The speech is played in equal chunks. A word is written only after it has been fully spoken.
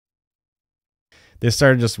they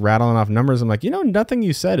started just rattling off numbers. I'm like, nothing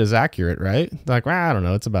you said is accurate, right? They're like, well, I don't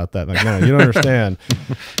know. It's about that. I'm like, no, you don't understand.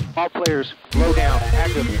 All players, low down,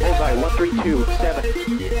 active, bullseye,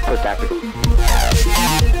 1327. Post tactical.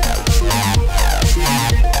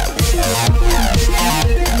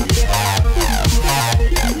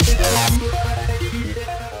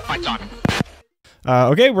 Lights on.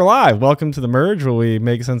 Okay, we're live. Welcome to the Merge, where we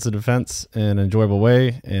make sense of defense in an enjoyable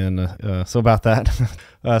way. And so about that,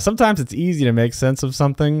 sometimes it's easy to make sense of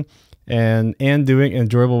something and do it in an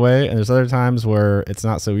enjoyable way. And there's other times where it's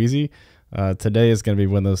not so easy. Today is going to be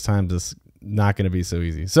one of those times it's not going to be so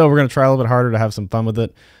easy. So we're going to try a little bit harder to have some fun with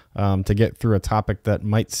it, to get through a topic that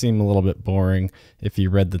might seem a little bit boring. If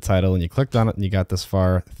you read the title and you clicked on it and you got this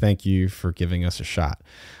far, thank you for giving us a shot.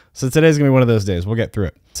 So today's going to be one of those days. We'll get through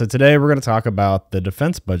it. So today we're going to talk about the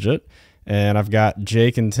defense budget. And I've got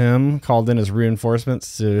Jake and Tim called in as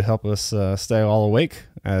reinforcements to help us stay all awake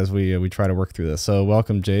as we try to work through this. So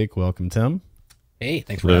welcome, Jake. Welcome, Tim. Hey,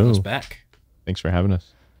 thanks for having us back. Thanks for having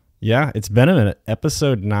us. Yeah, it's been a minute.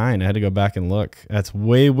 Episode 9. I had to go back and look. That's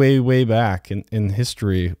way, way, way back in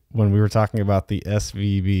history when we were talking about the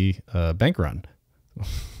SVB bank run.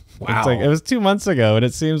 Wow. It's like, it was 2 months ago, and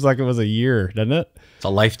it seems like it was a year, doesn't it? It's a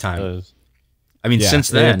lifetime. I mean, since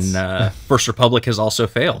then, First Republic has also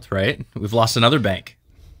failed, right? We've lost another bank.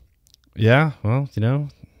 Yeah, well,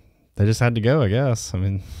 they just had to go, I guess. I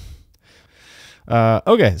mean,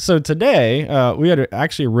 okay, so today we had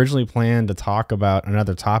actually originally planned to talk about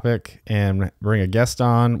another topic and bring a guest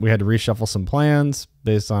on. We had to reshuffle some plans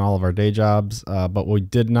based on all of our day jobs, but we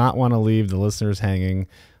did not want to leave the listeners hanging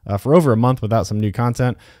for over a month without some new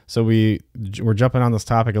content. So we're jumping on this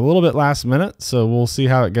topic a little bit last minute. So we'll see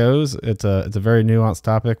how it goes. It's a very nuanced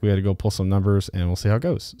topic. We had to go pull some numbers and we'll see how it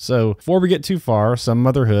goes. So before we get too far, some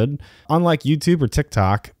motherhood. Unlike YouTube or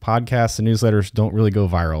TikTok, podcasts and newsletters don't really go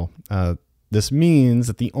viral. This means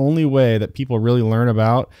that the only way that people really learn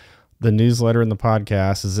about the newsletter and the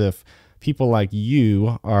podcast is if people like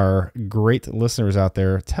you are great listeners out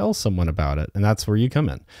there, tell someone about it. And that's where you come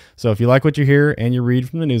in. So if you like what you hear and you read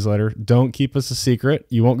from the newsletter, don't keep us a secret.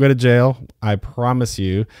 You won't go to jail. I promise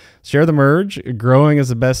you. Share the Merge. Growing is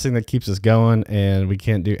the best thing that keeps us going, and we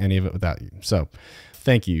can't do any of it without you. So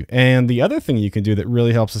thank you. And the other thing you can do that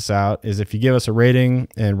really helps us out is if you give us a rating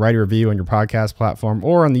and write a review on your podcast platform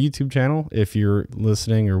or on the YouTube channel, if you're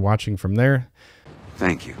listening or watching from there.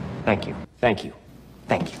 Thank you. Thank you. Thank you.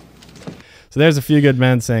 Thank you. So there's a few good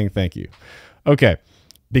men saying thank you. Okay,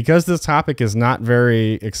 because this topic is not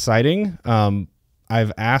very exciting,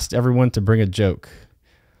 I've asked everyone to bring a joke.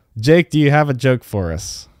 Jake, do you have a joke for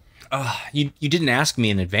us? You didn't ask me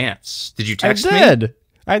in advance. Did you text me?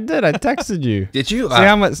 I did. I texted you. Did you?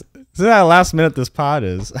 See how last minute this pod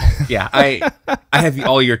is. Yeah, I have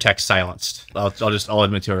all your texts silenced. I'll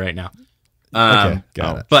admit to it right now. Okay,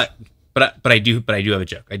 got it. But I do have a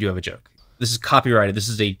joke. I do have a joke. This is copyrighted. This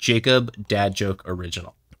is a Jacob dad joke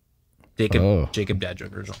original. Jacob dad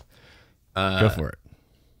joke original. Go for it.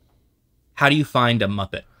 How do you find a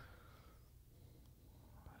Muppet?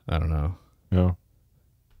 I don't know. No.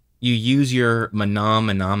 You use your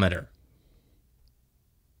manometer.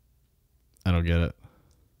 I don't get it.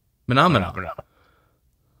 Phenomena.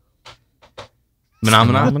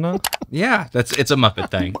 Yeah, it's a Muppet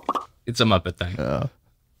thing. It's a Muppet thing.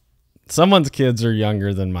 Someone's kids are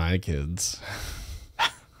younger than my kids.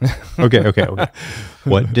 Okay.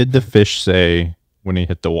 What did the fish say when he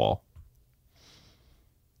hit the wall?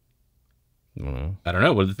 I don't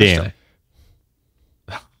know. What did the fish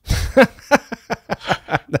say?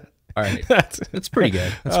 All right, that's pretty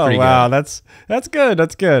good. That's pretty wow, good. that's good.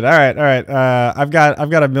 That's good. All right. I've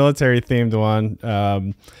got a military themed one,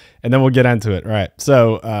 and then we'll get into it. All right.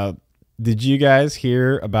 So, did you guys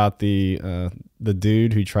hear about the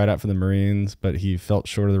dude who tried out for the Marines, but he fell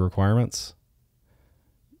short of the requirements?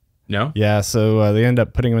 No. Yeah. So they ended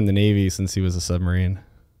up putting him in the Navy since he was a submarine.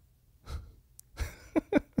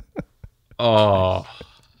 Oh.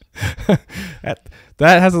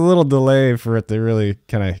 That has a little delay for it to really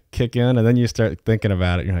kind of kick in, and then you start thinking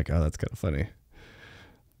about it. You're like, oh, that's kind of funny.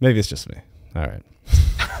 Maybe it's just me. All right.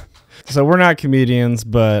 So we're not comedians,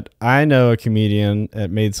 but I know a comedian that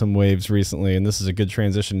made some waves recently, and this is a good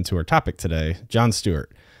transition to our topic today, Jon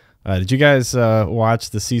Stewart. Did you guys watch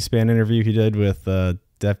the C-SPAN interview he did with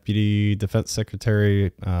Deputy Defense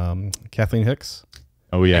Secretary Kathleen Hicks?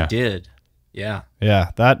 Oh, yeah. I did. Yeah.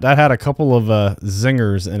 Yeah, that had a couple of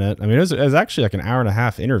zingers in it. I mean, it was actually like an hour and a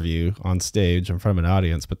half interview on stage in front of an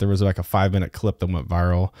audience, but there was like a 5-minute clip that went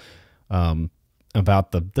viral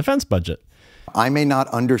about the defense budget. I may not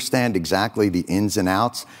understand exactly the ins and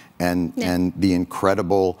outs and the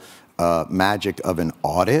incredible magic of an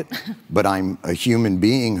audit, but I'm a human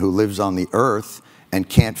being who lives on the earth and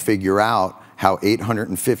can't figure out how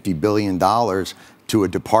 $850 billion to a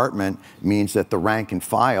department means that the rank and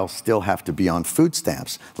file still have to be on food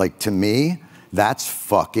stamps. Like, to me, that's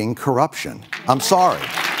fucking corruption. I'm sorry.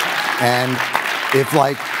 And if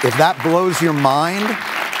that blows your mind,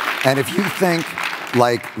 and if you think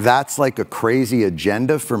like that's like a crazy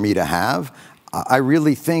agenda for me to have, I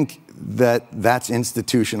really think that that's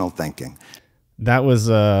institutional thinking. That was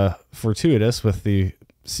fortuitous with the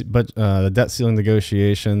debt ceiling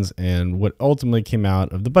negotiations and what ultimately came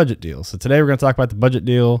out of the budget deal. So today we're going to talk about the budget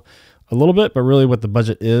deal a little bit, but really what the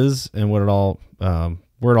budget is and what it all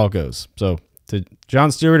where it all goes. So to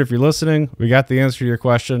Jon Stewart, if you're listening, we got the answer to your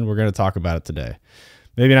question. We're going to talk about it today.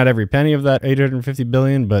 Maybe not every penny of that $850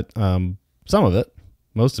 billion, but some of it,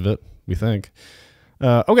 most of it, we think.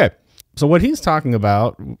 Okay. So what he's talking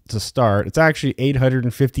about to start, it's actually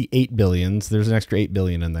 $858 billion. So there's an extra $8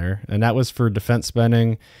 billion in there, and that was for defense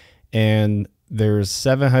spending, and there's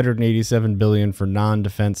 $787 billion for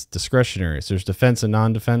non-defense discretionary. So there's defense and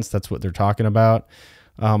non-defense. That's what they're talking about.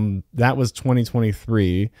 That was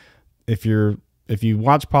 2023. If you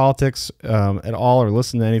watch politics at all or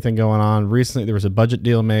listen to anything going on recently, there was a budget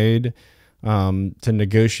deal made to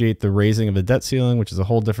negotiate the raising of the debt ceiling, which is a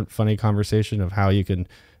whole different funny conversation of how you can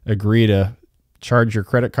agree to charge your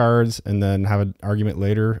credit cards and then have an argument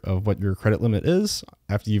later of what your credit limit is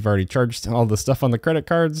after you've already charged all the stuff on the credit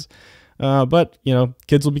cards. But, you know,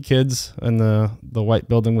 kids will be kids in the white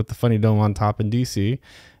building with the funny dome on top in DC.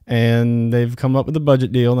 And they've come up with a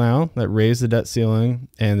budget deal now that raised the debt ceiling.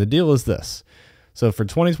 And the deal is this. So for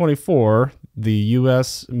 2024, the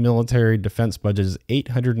U.S. military defense budget is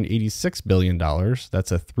 $886 billion.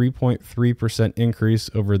 That's a 3.3% increase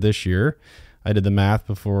over this year. I did the math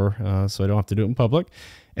before, so I don't have to do it in public.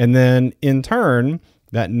 And then in turn,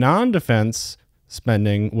 that non-defense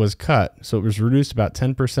spending was cut. So it was reduced about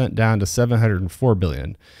 10% down to $704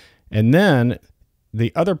 billion. And then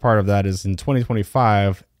the other part of that is in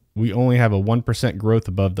 2025, we only have a 1% growth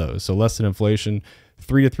above those. So less than inflation,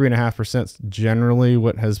 3 to 3.5% is generally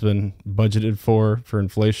what has been budgeted for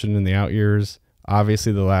inflation in the out years.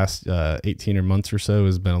 Obviously, the last 18 months or so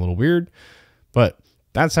has been a little weird, but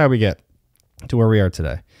that's how we get to where we are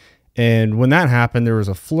today. And when that happened, there was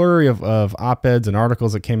a flurry of op-eds and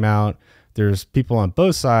articles that came out. There's people on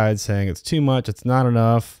both sides saying it's too much, it's not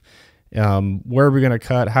enough. Where are we going to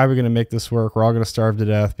cut? How are we going to make this work? We're all going to starve to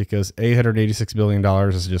death because $886 billion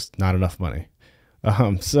is just not enough money.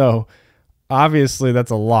 So obviously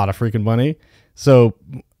that's a lot of freaking money. So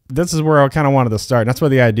this is where I kind of wanted to start. And that's where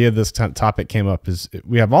the idea of this topic came up is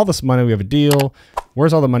we have all this money. We have a deal.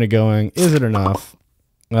 Where's all the money going? Is it enough?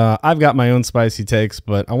 I've got my own spicy takes,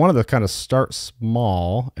 but I wanted to kind of start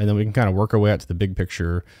small and then we can kind of work our way out to the big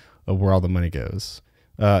picture of where all the money goes.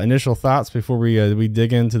 Initial thoughts before we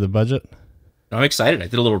dig into the budget? I'm excited. I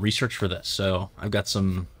did a little research for this, so I've got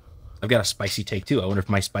a spicy take too. I wonder if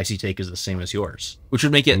my spicy take is the same as yours, which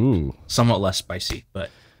would make it somewhat less spicy,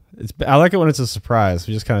 but I like it when it's a surprise.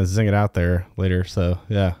 We just kind of zing it out there later. So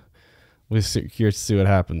yeah, we're curious to see what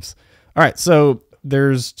happens. All right. So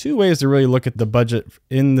there's two ways to really look at the budget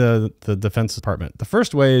in the Defense Department. The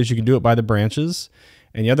first way is you can do it by the branches,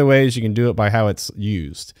 and the other way is you can do it by how it's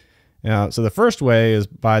used. So the first way is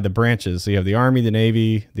by the branches. So you have the Army, the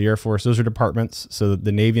Navy, the Air Force. Those are departments. So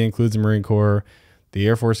the Navy includes the Marine Corps. The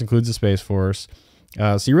Air Force includes the Space Force.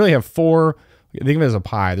 So you really have four, think of it as a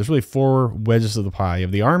pie. There's really four wedges of the pie. You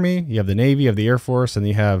have the Army, you have the Navy, you have the Air Force, and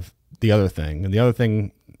you have the other thing. And the other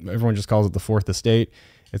thing, everyone just calls it the fourth estate.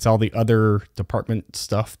 It's all the other department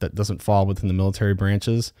stuff that doesn't fall within the military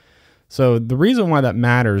branches. So the reason why that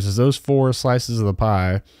matters is those four slices of the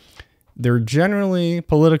pie, they're generally,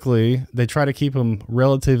 politically, they try to keep them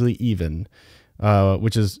relatively even,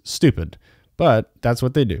 which is stupid, but that's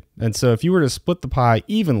what they do. And so if you were to split the pie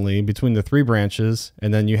evenly between the three branches,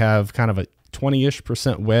 and then you have kind of a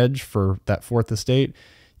 20-ish% wedge for that fourth estate,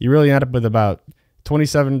 you really end up with about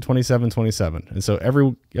 27, 27, 27. And so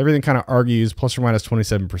everything kind of argues plus or minus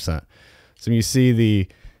 27%. So you see the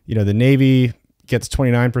Navy gets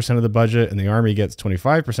 29% of the budget and the Army gets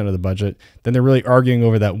 25% of the budget, then they're really arguing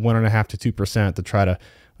over that 1.5 to 2% to try to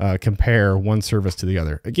compare one service to the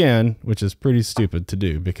other. Again, which is pretty stupid to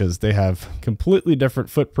do because they have completely different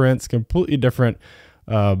footprints, completely different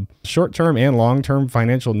short-term and long-term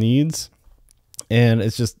financial needs. And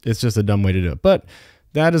it's just a dumb way to do it. But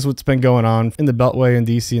that is what's been going on in the Beltway in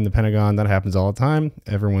DC and the Pentagon. That happens all the time.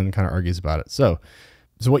 Everyone kind of argues about it. So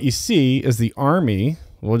what you see is the Army,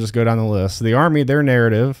 we'll just go down the list. So the Army, their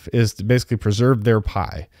narrative is to basically preserve their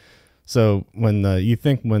pie. So when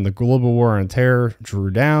the global war on terror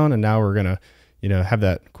drew down, and now we're gonna, have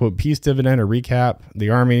that quote peace dividend or recap, the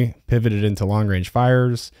Army pivoted into long range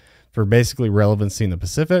fires for basically relevancy in the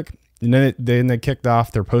Pacific. And then they kicked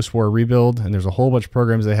off their post-war rebuild, and there's a whole bunch of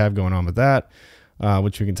programs they have going on with that,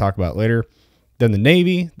 which we can talk about later. Then the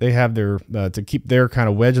Navy, they have their, to keep their kind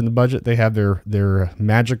of wedge in the budget, they have their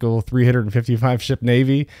magical 355 ship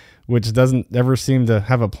Navy, which doesn't ever seem to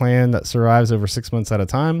have a plan that survives over 6 months at a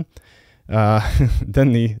time.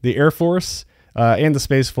 Then the Air Force and the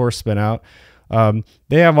Space Force spin out.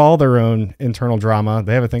 They have all their own internal drama.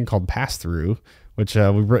 They have a thing called pass-through, which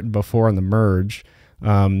we've written before on the merge.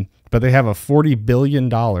 But they have a $40 billion.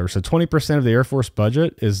 So 20% of the Air Force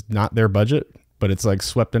budget is not their budget, but it's like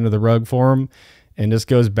swept under the rug for them. And this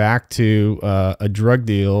goes back to a drug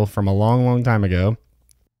deal from a long, long time ago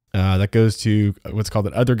that goes to what's called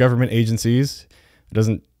other government agencies. It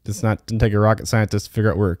doesn't take a rocket scientist to figure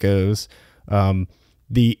out where it goes.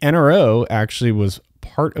 The NRO actually was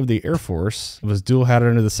part of the Air Force. It was dual hatted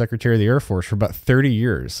under the Secretary of the Air Force for about 30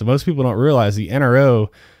 years. So most people don't realize the NRO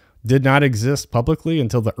did not exist publicly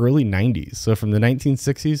until the early 90s. So from the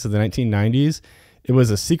 1960s to the 1990s, it was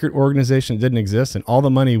a secret organization that didn't exist, and all the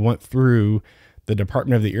money went through the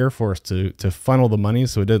Department of the Air Force to funnel the money,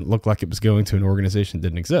 so it didn't look like it was going to an organization that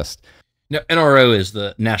didn't exist. Now, NRO is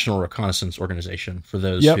the National Reconnaissance Organization, for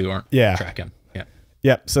those who aren't tracking. Yeah.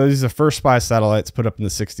 Yep. So these are the first spy satellites put up in the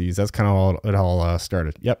 60s. That's kind of all it all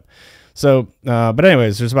started. Yep. So, but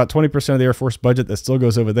anyways, there's about 20% of the Air Force budget that still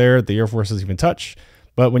goes over there. The Air Force doesn't even touch.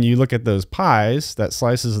 But when you look at those pies, that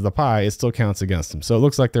slices of the pie, it still counts against them. So it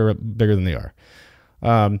looks like they're bigger than they are.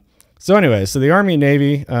 So anyway, so the Army and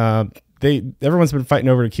Navy, everyone's been fighting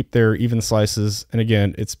over to keep their even slices. And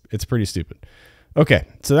again, it's pretty stupid. Okay,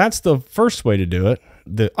 so that's the first way to do it.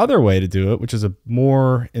 The other way to do it, which is a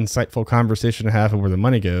more insightful conversation to have of where the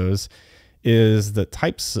money goes, is the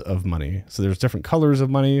types of money. So there's different colors of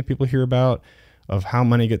money people hear about, of how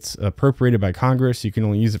money gets appropriated by Congress. You can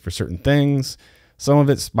only use it for certain things. Some of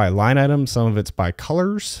it's by line item, some of it's by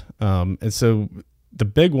colors. And so the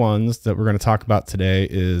big ones that we're going to talk about today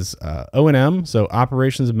is O&M, so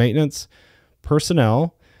operations and maintenance,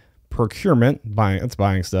 personnel, procurement, that's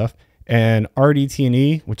buying stuff, and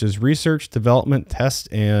RDT&E, which is research, development,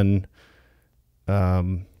 test, and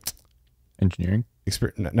engineering.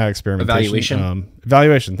 Not experimentation. Evaluation.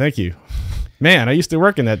 Evaluation. Thank you. Man, I used to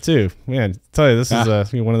work in that too. Man, I tell you, this is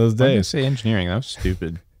one of those days. I didn't say engineering. That was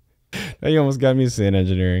stupid. You almost got me saying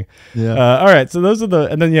engineering. Yeah. All right. So those are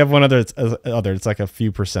and then you have one other. It's like a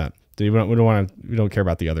few percent. So we don't care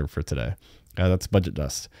about the other for today. That's budget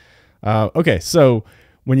dust. Okay. So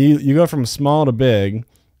when you go from small to big,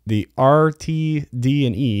 the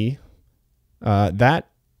RTD&E,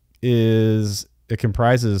 it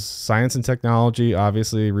comprises science and technology,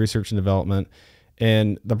 obviously research and development.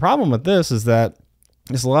 And the problem with this is that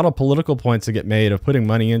there's a lot of political points that get made of putting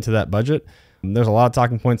money into that budget. There's a lot of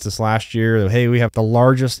talking points this last year. Hey, we have the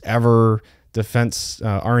largest ever defense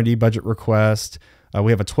R&D budget request.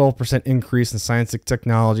 We have a 12% increase in science and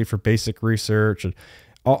technology for basic research. And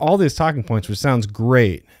all these talking points, which sounds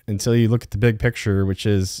great until you look at the big picture, which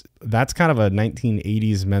is that's kind of a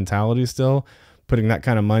 1980s mentality still, putting that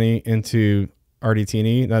kind of money into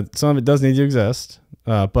RDT&E. Now, some of it does need to exist,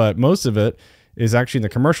 but most of it is actually in the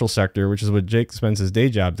commercial sector, which is what Jake spends his day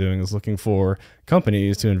job doing, is looking for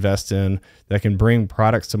companies to invest in that can bring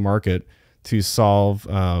products to market to solve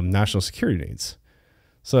national security needs.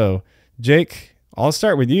 So, Jake, I'll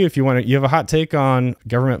start with you. If you want to, you have a hot take on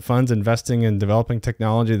government funds investing in developing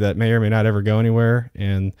technology that may or may not ever go anywhere,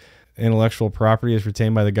 and intellectual property is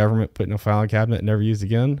retained by the government, put in a filing cabinet, and never used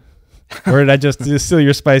again. Or did I just steal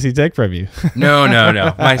your spicy take from you? No.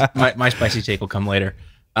 My spicy take will come later.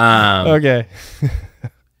 Okay.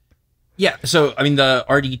 Yeah. So, I mean, the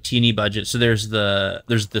RDT&E budget. So there's the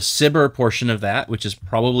cyber portion of that, which is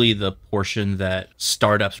probably the portion that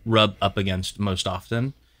startups rub up against most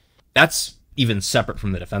often. That's even separate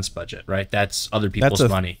from the defense budget, right? That's other people's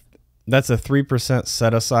money. That's a 3%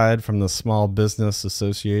 set aside from the Small Business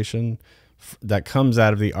Association that comes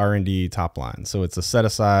out of the R&D top line. So it's a set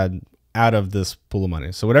aside out of this pool of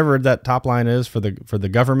money. So whatever that top line is for the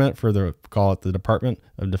government, call it the Department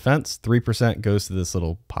of Defense, 3% goes to this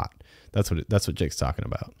little pot. That's what Jake's talking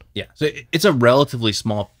about. Yeah. So it's a relatively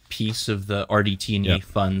small piece of the RDT&E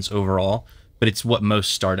funds overall, but it's what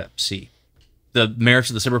most startups see. The merits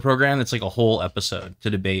of the cyber program, it's like a whole episode to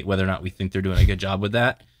debate whether or not we think they're doing a good job with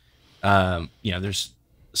that. There's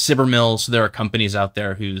cyber mills. There are companies out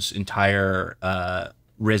there whose entire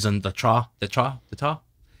raison d'etre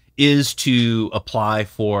is to apply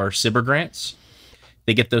for cyber grants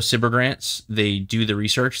They get those SBIR grants, they do the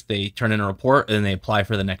research, they turn in a report, and then they apply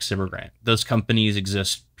for the next SBIR grant. Those companies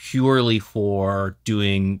exist purely for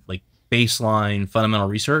doing like baseline fundamental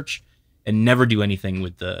research and never do anything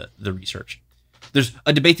with the research. There's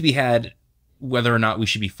a debate to be had whether or not we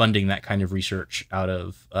should be funding that kind of research out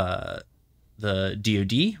of the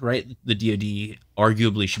DoD, right? The DoD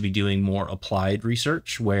arguably should be doing more applied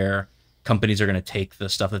research where companies are going to take the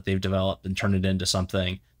stuff that they've developed and turn it into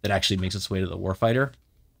something that actually makes its way to the warfighter.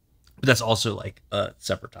 But that's also like a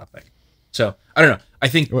separate topic. So I don't know. I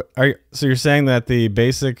think. So you're saying that the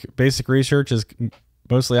basic research is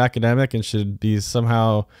mostly academic and should be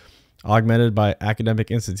somehow augmented by academic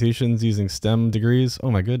institutions using STEM degrees?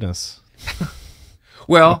 Oh my goodness.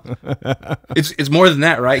 Well, it's more than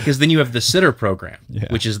that, right? Because then you have the SITR program,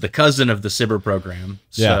 which is the cousin of the SBIR program.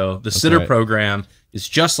 So the SITR program is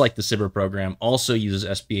just like the SBIR program, also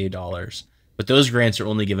uses SBA dollars, but those grants are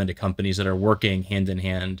only given to companies that are working hand in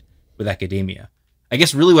hand with academia. I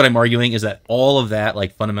guess really what I'm arguing is that all of that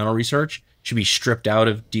like fundamental research should be stripped out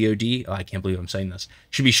of DoD. Oh, I can't believe I'm saying this.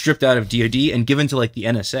 Should be stripped out of DoD and given to like the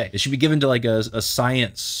NSA. It should be given to like a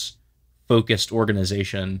science focused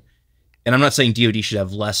organization. And I'm not saying DoD should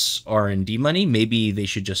have less R&D money. Maybe they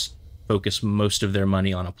should just focus most of their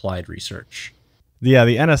money on applied research. Yeah,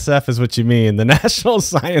 the NSF is what you mean, the National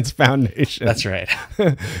Science Foundation. That's right.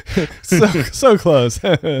 so close.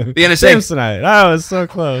 The NSA. Samsonite. Oh, it's so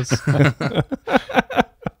close. The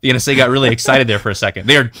NSA got really excited there for a second.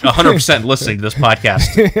 They are 100% listening to this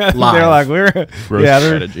podcast live. They're like, they're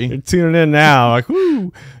tuning in now. Like,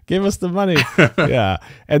 whoo, give us the money. Yeah.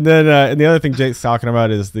 And then and the other thing Jake's talking about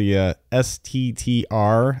is the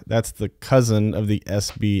STTR. That's the cousin of the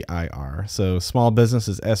SBIR. So small business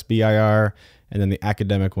is SBIR, and then the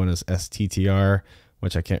academic one is STTR,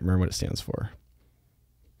 which I can't remember what it stands for.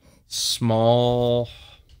 Small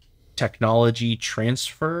technology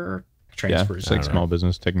transfer. It's like small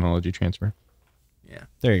business technology transfer. Yeah.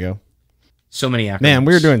 There you go. So many acronyms. Man,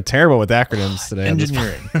 we were doing terrible with acronyms today.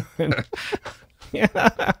 Engineering.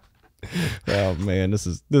 Yeah. Oh man, this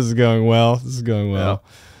is going well. This is going well.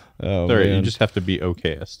 Yeah. Oh, sorry, man. you just have to be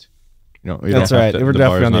okayest. That's right. We're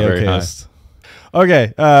definitely on the okayest.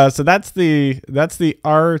 Okay, so that's the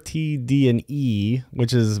RTD&E,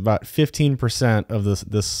 which is about 15% of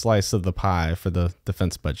this slice of the pie for the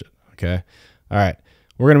defense budget. Okay, all right.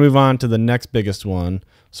 We're going to move on to the next biggest one.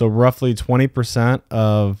 So roughly 20%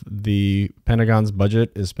 of the Pentagon's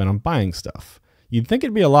budget is spent on buying stuff. You'd think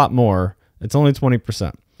it'd be a lot more. It's only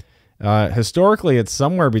 20%. Historically, it's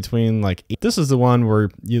somewhere between like, this is the one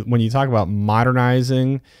where when you talk about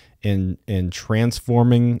modernizing and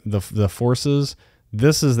transforming the forces,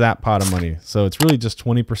 this is that pot of money. So it's really just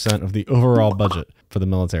 20% of the overall budget for the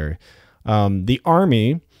military. The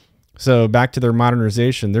Army, so back to their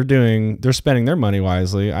modernization, they're spending their money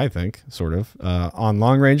wisely, I think, sort of, on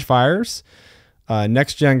long-range fires,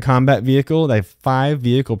 next-gen combat vehicle. They have 5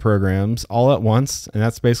 vehicle programs all at once, and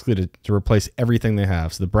that's basically to replace everything they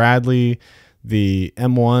have. So the Bradley, the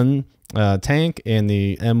M1 tank, and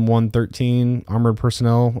the M113 armored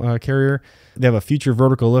personnel carrier. They have a future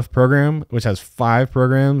vertical lift program, which has 5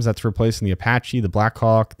 programs. That's replacing the Apache, the Black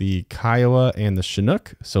Hawk, the Kiowa, and the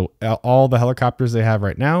Chinook. So all the helicopters they have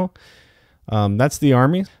right now. That's the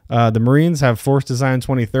Army. The Marines have Force Design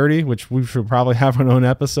 2030, which we should probably have an own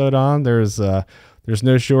episode on. There's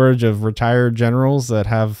no shortage of retired generals that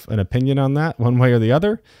have an opinion on that one way or the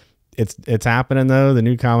other. It's happening though. The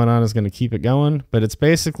new commandant is going to keep it going, but it's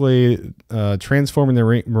basically transforming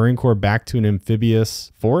the Marine Corps back to an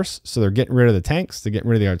amphibious force. So they're getting rid of the tanks, they're getting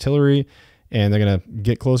rid of the artillery, and they're going to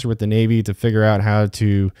get closer with the Navy to figure out how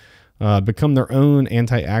to become their own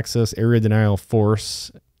anti-access area denial force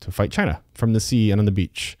to fight China from the sea and on the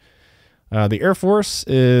beach. The Air Force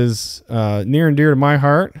is near and dear to my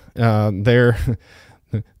heart.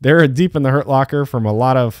 They're deep in the hurt locker from a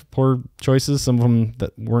lot of poor choices, some of them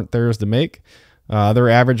that weren't theirs to make. Their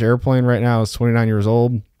average airplane right now is 29 years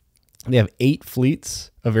old. They have 8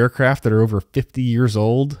 fleets of aircraft that are over 50 years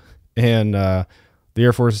old, and the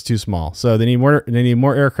Air Force is too small. So they need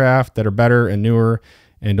more aircraft that are better and newer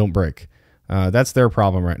and don't break. That's their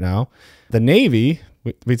problem right now. The Navy,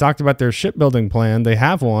 we talked about their shipbuilding plan. They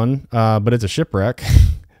have one, but it's a shipwreck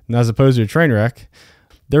as opposed to a train wreck.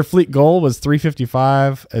 Their fleet goal was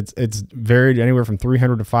 355. It's varied anywhere from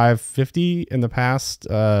 300 to 550 in the past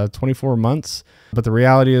 24 months. But the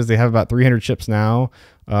reality is they have about 300 ships now.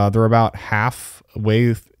 They're about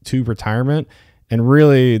halfway to retirement. And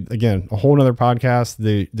really, again, a whole nother podcast,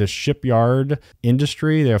 the shipyard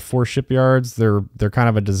industry. They have 4 shipyards. They're kind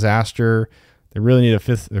of a disaster. They really need a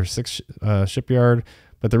 5th or 6th shipyard.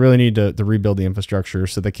 but they really need to rebuild the infrastructure.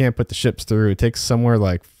 So they can't put the ships through. It takes somewhere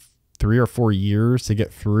like 3 or 4 years to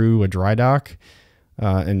get through a dry dock,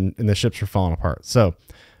 and the ships are falling apart. So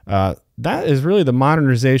that is really the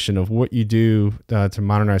modernization of what you do to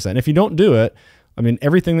modernize that. And if you don't do it, I mean,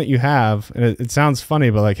 everything that you have, and it sounds funny,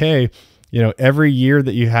 but like, hey, you know, every year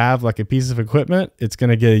that you have like a piece of equipment, it's going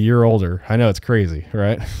to get a year older. I know it's crazy,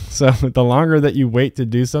 right? So the longer that you wait to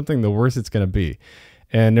do something, the worse it's going to be.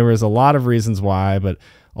 And there was a lot of reasons why, but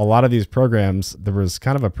a lot of these programs, there was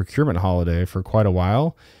kind of a procurement holiday for quite a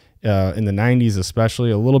while. In the 90s,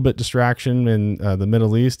 especially, a little bit distraction in the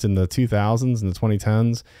Middle East in the 2000s and the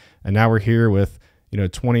 2010s. And now we're here with, you know,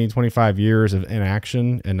 20, 25 years of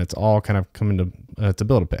inaction, and it's all kind of coming to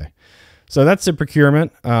bill to pay. So that's the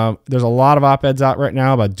procurement. There's a lot of op-eds out right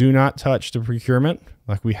now about do not touch the procurement.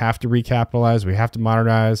 Like, we have to recapitalize, we have to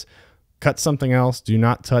modernize, cut something else. Do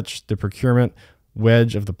not touch the procurement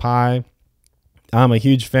wedge of the pie. I'm a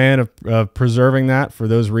huge fan of preserving that for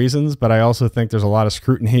those reasons, but I also think there's a lot of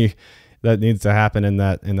scrutiny that needs to happen in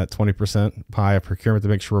that 20% pie of procurement to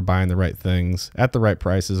make sure we're buying the right things at the right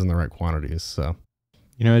prices and the right quantities. So,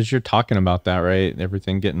 you know, as you're talking about that, right,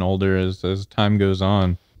 everything getting older as time goes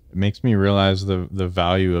on, it makes me realize the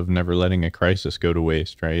value of never letting a crisis go to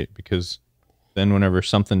waste, right? Because then whenever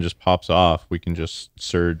something just pops off, we can just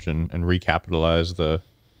surge and recapitalize the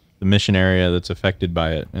mission area that's affected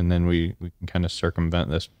by it, and then we can kind of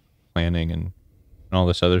circumvent this planning and all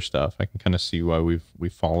this other stuff. I can kind of see why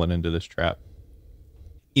we've fallen into this trap.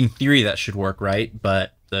 In theory, that should work, right?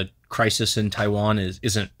 But the crisis in Taiwan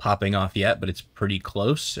isn't popping off yet, but it's pretty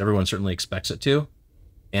close. Everyone certainly expects it to,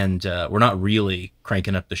 and we're not really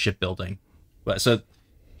cranking up the shipbuilding. But so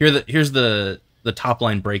here's the top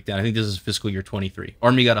line breakdown. I think this is fiscal year 23.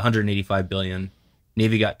 Army got 185 billion.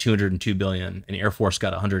 Navy got 202 billion, and Air Force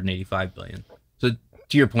got 185 billion. So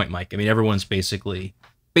to your point, Mike, I mean, everyone's basically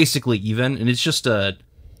even, and it's just a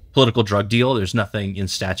political drug deal. There's nothing in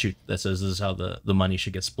statute that says this is how the money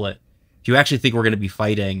should get split. If you actually think we're going to be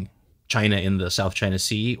fighting China in the South China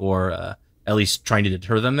Sea, or at least trying to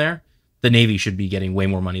deter them there, the Navy should be getting way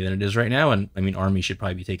more money than it is right now. And I mean, Army should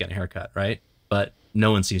probably be taking a haircut, right? But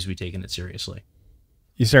no one seems to be taking it seriously.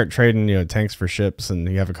 You start trading, you know, tanks for ships, and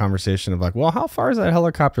you have a conversation of like, well, how far is that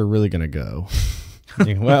helicopter really going to go?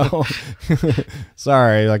 Well,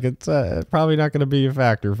 sorry, like it's probably not going to be a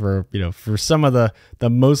factor for, you know, for some of the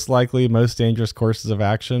most likely, most dangerous courses of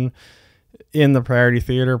action in the priority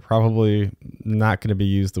theater, probably not going to be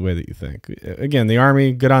used the way that you think. Again, the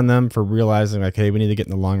Army, good on them for realizing like, hey, we need to get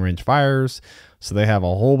in the long range fires. So they have a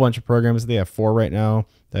whole bunch of programs. They have 4 right now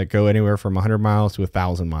that go anywhere from 100 miles to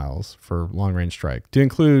 1,000 miles for long range strike, to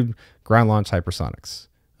include ground launch hypersonics.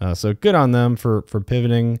 So good on them for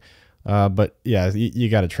pivoting. But yeah, you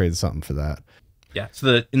got to trade something for that. Yeah.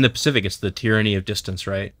 So in the Pacific, it's the tyranny of distance,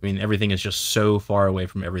 right? I mean, everything is just so far away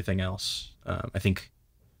from everything else. I think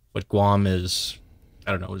what Guam is,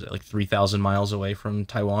 I don't know, was it like 3,000 miles away from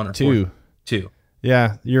Taiwan, or 2?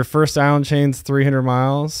 Yeah, your first island chain's 300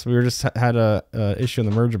 miles. We were just had a issue in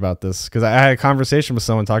the merge about this, because I had a conversation with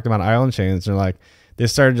someone talking about island chains, and they're like, they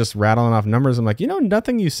started just rattling off numbers. I'm like, you know,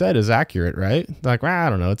 nothing you said is accurate, right? They're like, well, I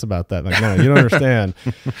don't know, it's about that. I'm like, no, you don't understand.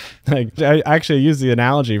 Like, I actually used the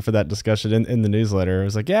analogy for that discussion in the newsletter. It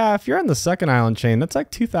was like, yeah, if you're on the second island chain, that's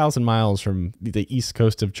like 2,000 miles from the east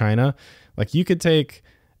coast of China. Like, you could take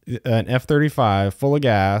an F-35 full of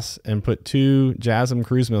gas and put 2 JASSM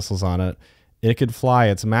cruise missiles on it. It could fly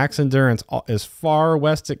its max endurance as far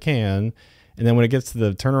west it can, and then when it gets to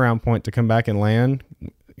the turnaround point to come back and land,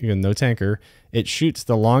 again, no tanker, it shoots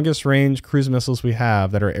the longest range cruise missiles we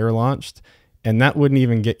have that are air launched, and that wouldn't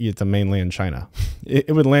even get you to mainland China.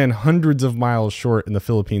 It would land hundreds of miles short in the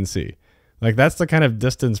Philippine Sea. Like, that's the kind of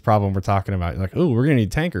distance problem we're talking about. You're like, oh, we're gonna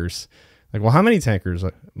need tankers. Like, well, how many tankers?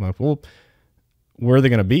 I'm like, well, where are they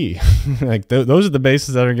going to be? Like, those are the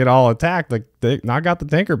bases that are get all attacked. Like, they knock out the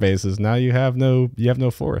tanker bases. Now you have no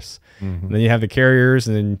force. Mm-hmm. And then you have the carriers,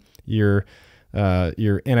 and then your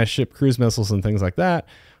anti-ship cruise missiles and things like that.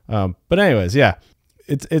 But anyways, yeah,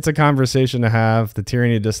 it's a conversation to have. The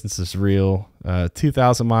tyranny of distance is real.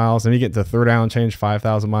 2,000 miles, and you get to third island change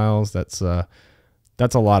 5,000 miles. That's a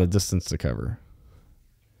lot of distance to cover.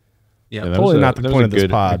 Yeah, totally not the point of this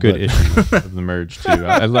pod. A good issue of the merge too.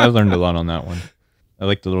 I learned a lot on that one. I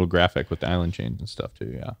like the little graphic with the island chains and stuff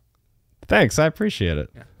too. Yeah. Thanks. I appreciate it.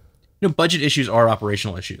 Yeah. You know, budget issues are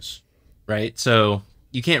operational issues, right? So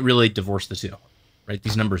you can't really divorce the two, right?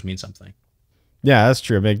 These numbers mean something. Yeah, that's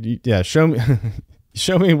true. Yeah. Show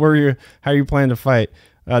me how you plan to fight.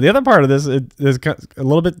 The other part of this is a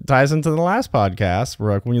little bit ties into the last podcast,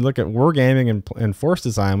 where like when you look at wargaming and force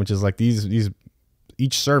design, which is like these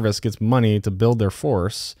each service gets money to build their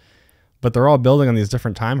force, but they're all building on these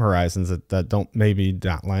different time horizons that don't maybe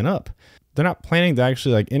not line up. They're not planning to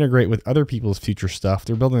actually like integrate with other people's future stuff.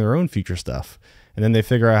 They're building their own future stuff. And then they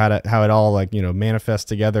figure out how it all like, manifests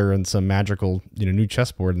together in some magical, new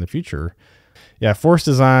chessboard in the future. Yeah. Force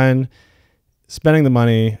design, spending the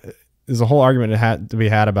money, there's a whole argument to be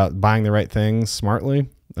had about buying the right things smartly.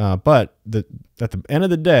 But at the end of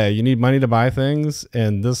the day, you need money to buy things.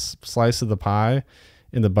 And this slice of the pie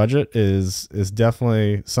in the budget is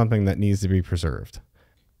definitely something that needs to be preserved.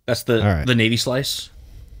 That's the Navy slice.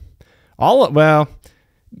 Well,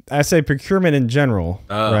 I say procurement in general,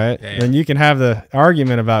 right? Yeah. Then you can have the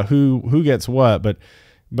argument about who gets what,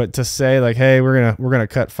 but to say like, hey, we're gonna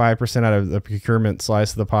cut 5% out of the procurement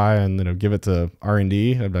slice of the pie and give it to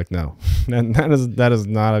R&D, I'd be like, no, that is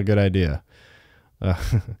not a good idea.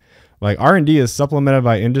 Like R&D is supplemented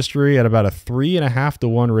by industry at about a 3.5 to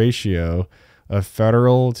 1 ratio of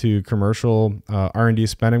federal to commercial R&D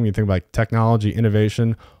spending. When you think about like technology,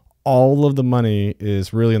 innovation, all of the money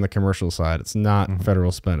is really on the commercial side. It's not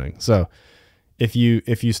federal spending. So if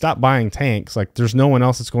you stop buying tanks, like there's no one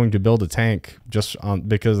else that's going to build a tank just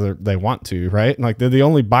because they want to, right? Like they're the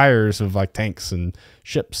only buyers of like tanks and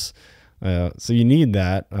ships. So you need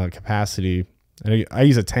that capacity. And I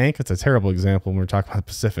use a tank. It's a terrible example when we're talking about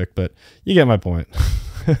the Pacific, but you get my point.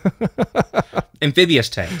 Amphibious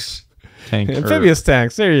tanks. Amphibious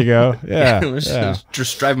tanks. There you go. Yeah. Let's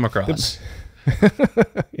just drive them across.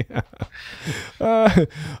 Yeah.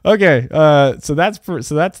 Okay.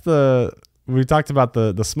 We talked about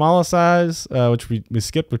the smallest size, which we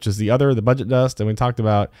skipped, which is the budget dust. And we talked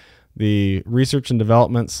about the research and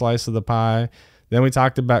development slice of the pie. Then we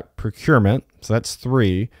talked about procurement. So that's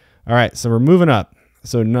 3. All right. So we're moving up.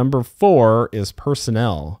 So number 4 is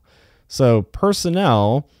personnel. So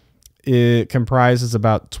personnel, it comprises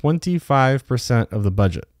about 25% of the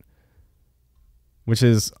budget, which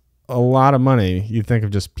is a lot of money. You think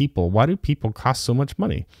of just people. Why do people cost so much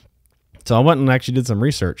money? So I went and actually did some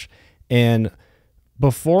research, and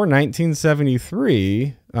before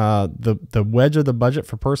 1973, the wedge of the budget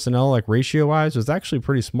for personnel, like ratio wise, was actually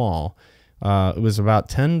pretty small. It was about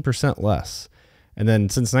 10% less, and then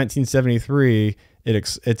since 1973,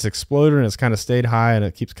 it's exploded and it's kind of stayed high, and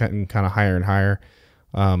it keeps getting kind of higher and higher.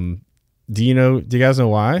 Do you guys know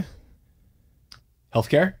why?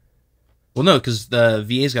 Healthcare? Well, no, because the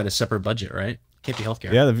VA's got a separate budget, right? Can't be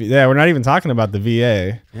healthcare. Yeah, we're not even talking about the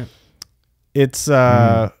VA. Yeah. It's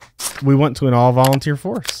we went to an all volunteer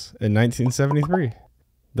force in 1973.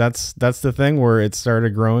 That's the thing where it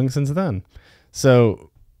started growing since then.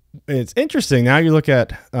 So it's interesting. Now you look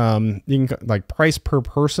at you can like price per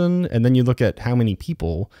person, and then you look at how many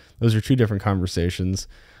people. Those are 2 different conversations.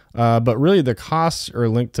 But really the costs are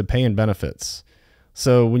linked to pay and benefits.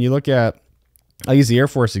 So when you look at, I'll use the Air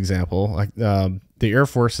Force example. Like the Air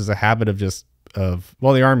Force is a habit of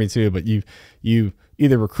the Army too, but you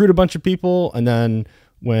either recruit a bunch of people, and then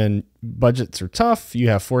when budgets are tough, you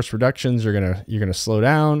have force reductions. You're gonna slow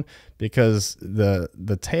down because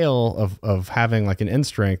the tail of having like an end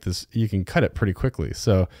strength is you can cut it pretty quickly.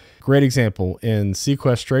 So great example in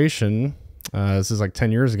sequestration. This is like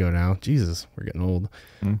 10 years ago now. Jesus, we're getting old.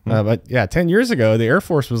 But yeah, 10 years ago, the Air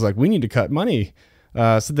Force was like, we need to cut money.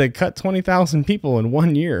 So they cut 20,000 people in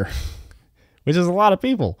 1 year, which is a lot of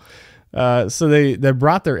people. So they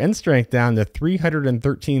brought their end strength down to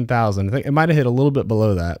 313,000. I think it might have hit a little bit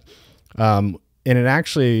below that. And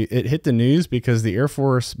it hit the news because the Air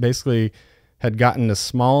Force basically had gotten the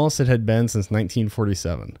smallest it had been since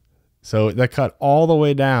 1947. So they cut all the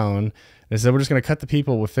way down. They said, we're just going to cut the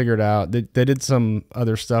people. We'll figure it out. They did some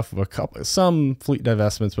other stuff, some fleet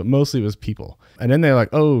divestments, but mostly it was people. And then they're like,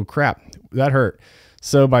 oh crap, that hurt.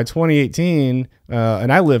 So by 2018,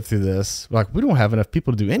 and I lived through this, like we don't have enough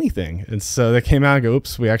people to do anything. And so they came out and go,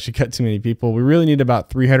 oops, we actually cut too many people. We really need about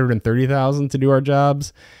 330,000 to do our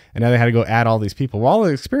jobs. And now they had to go add all these people. Well, all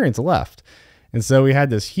the experience left. And so we had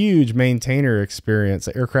this huge maintainer experience,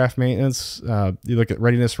 aircraft maintenance. You look at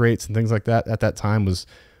readiness rates and things like that at that time was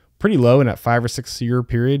pretty low in that 5 or 6 year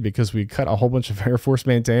period because we cut a whole bunch of Air Force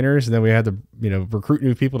maintainers, and then we had to, recruit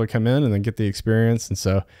new people to come in and then get the experience. And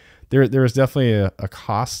so there was definitely a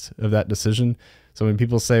cost of that decision. So when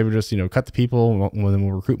people say we just, cut the people and then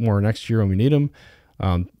we'll recruit more next year when we need them,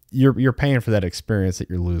 you're paying for that experience that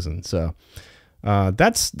you're losing. So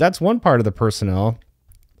that's one part of the personnel.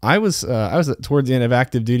 I was towards the end of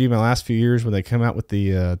active duty my last few years when they come out with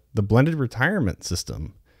the blended retirement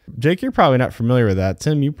system. Jake, you're probably not familiar with that.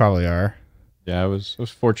 Tim, you probably are. Yeah, I was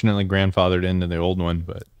fortunately grandfathered into the old one,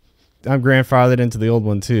 but I'm grandfathered into the old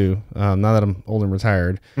one too. Now that I'm old and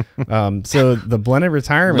retired. So the blended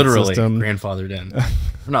retirement Literally system, grandfathered in.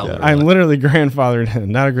 Not literally. I'm literally grandfathered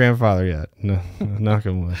in, not a grandfather yet. No, knock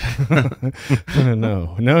on wood.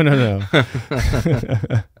 No.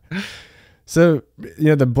 So,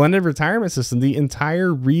 the blended retirement system, the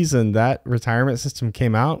entire reason that retirement system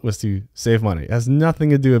came out was to save money. It has nothing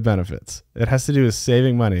to do with benefits. It has to do with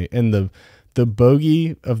saving money. And the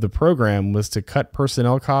bogey of the program was to cut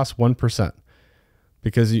personnel costs 1%,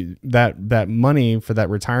 because that money for that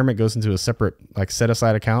retirement goes into a separate set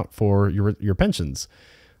aside account for your pensions.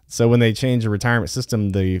 So when they change the retirement system,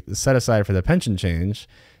 the set aside for the pension change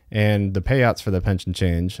and the payouts for the pension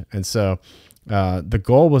change. And so the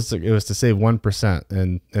goal was to save 1%,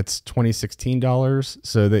 and it's $2016.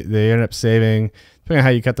 So they end up saving, depending on how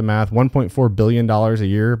you cut the math, $1.4 billion a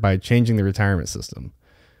year by changing the retirement system,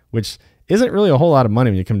 which isn't really a whole lot of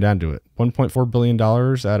money when you come down to it. $1.4 billion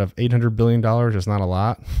out of $800 billion is not a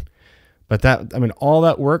lot. But all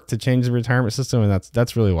that work to change the retirement system, and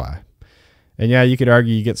that's really why. And yeah, you could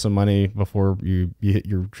argue you get some money before you hit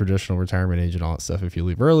your traditional retirement age and all that stuff if you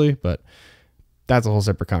leave early, but that's a whole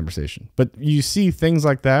separate conversation. But you see things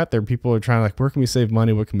like that. There are people who are trying where can we save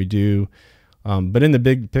money? What can we do? But in the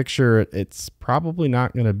big picture, it's probably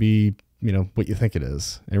not going to be, what you think it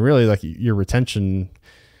is. And really, your retention,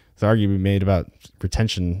 the argument made about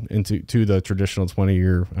retention to the traditional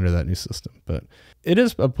 20-year under that new system. But it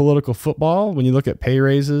is a political football when you look at pay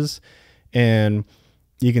raises, and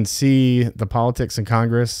you can see the politics in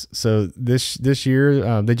Congress. So this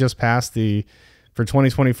year, they just passed for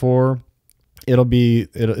 2024.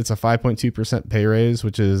 It's a 5.2% pay raise,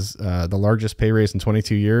 which is the largest pay raise in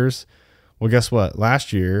 22 years. Well, guess what?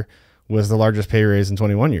 Last year was the largest pay raise in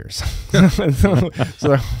 21 years.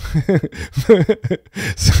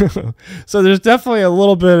 so there's definitely a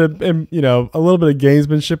little bit of,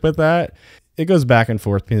 gamesmanship with that. It goes back and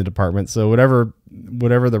forth between the departments. So whatever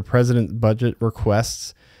the president's budget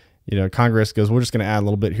requests, Congress goes, we're just going to add a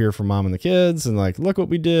little bit here for mom and the kids. And look what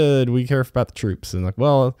we did. We care about the troops. And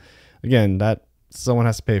well, again, that someone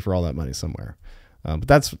has to pay for all that money somewhere. But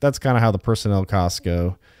that's kind of how the personnel costs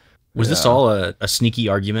go. Was this all a sneaky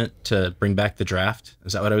argument to bring back the draft?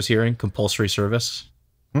 Is that what I was hearing? Compulsory service?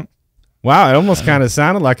 Wow, it almost kind of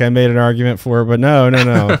sounded like I made an argument for it, but no.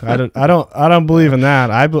 I don't believe in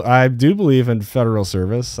that. I do believe in federal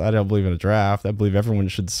service. I don't believe in a draft. I believe everyone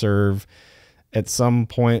should serve at some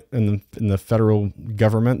point in the federal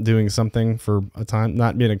government, doing something for a time,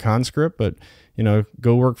 not being a conscript, but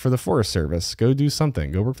go work for the Forest Service, go do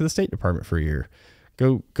something, go work for the State Department for a year,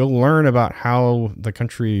 go learn about how the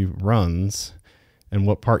country runs and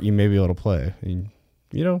what part you may be able to play. And,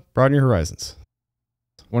 broaden your horizons.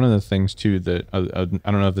 One of the things too that I don't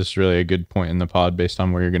know if this is really a good point in the pod based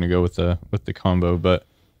on where you're going to go with the combo, but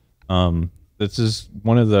this is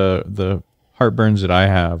one of the heartburns that I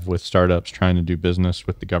have with startups trying to do business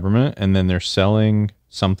with the government, and then they're selling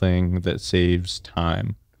something that saves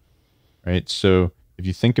time, right? So if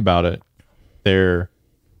you think about it,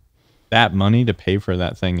 that money to pay for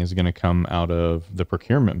that thing is going to come out of the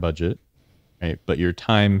procurement budget, right? But your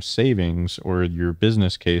time savings or your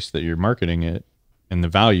business case that you're marketing it and the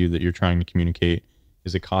value that you're trying to communicate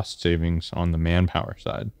is a cost savings on the manpower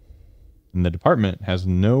side. And the department has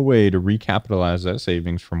no way to recapitalize that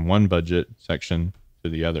savings from one budget section to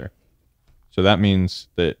the other. So that means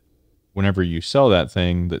that whenever you sell that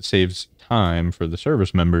thing that saves time for the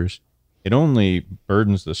service members, it only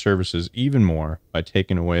burdens the services even more by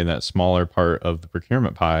taking away that smaller part of the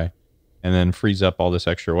procurement pie, and then frees up all this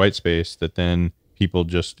extra white space that then people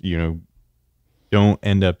just, don't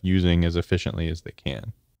end up using as efficiently as they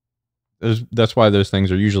can. That's why those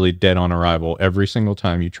things are usually dead on arrival. Every single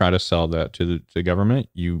time you try to sell that to the government,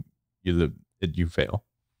 you fail.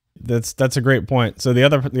 That's a great point. So the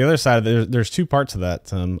other side, there's two parts of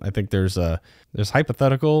that. I think there's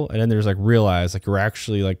hypothetical, and then there's realize, you're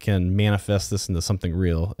actually can manifest this into something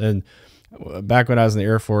real. And back when I was in the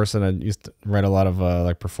Air Force, and I used to write a lot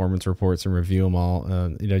of performance reports and review them all.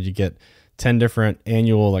 You get 10 different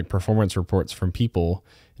annual performance reports from people.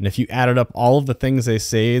 And if you added up all of the things they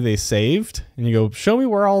say they saved, and you go, show me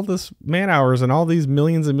where all this man hours and all these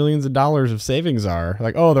millions and millions of dollars of savings are,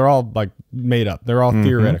 they're all made up. They're all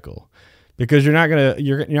theoretical, because you're not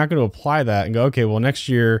gonna apply that and go, okay, well, next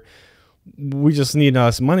year we just need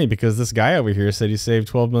less money because this guy over here said he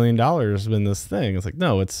saved $12 million in this thing. It's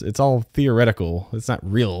no, it's all theoretical. It's not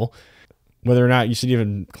real. Whether or not you should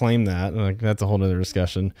even claim that, that's a whole nother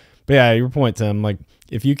discussion. But yeah, your point, Tim,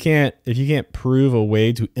 if you can't prove a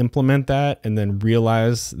way to implement that and then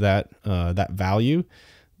realize that that value,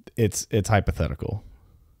 it's hypothetical.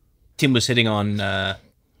 Tim was hitting on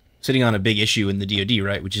sitting on a big issue in the DoD,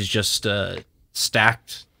 right? Which is just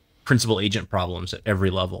stacked principal agent problems at every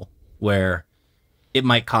level, where it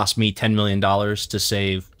might cost me $10 million to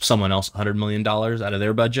save someone else $100 million out of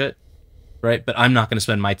their budget, right? But I'm not going to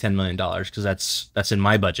spend my $10 million because that's in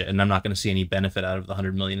my budget, and I'm not going to see any benefit out of the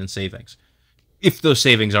 $100 million in savings. If those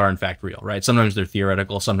savings are in fact real, right? Sometimes they're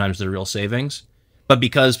theoretical, sometimes they're real savings. But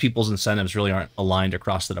because people's incentives really aren't aligned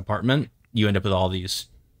across the department, you end up with all these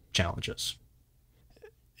challenges.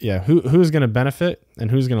 Yeah, who's going to benefit and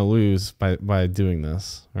who's going to lose by doing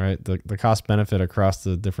this, right? The cost benefit across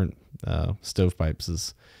the different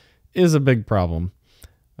stovepipes is a big problem,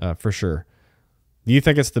 for sure. Do you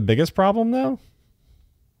think it's the biggest problem, though?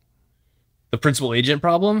 The principal agent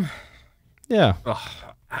problem? Yeah. Ugh,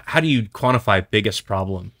 how do you quantify biggest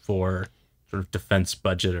problem for sort of defense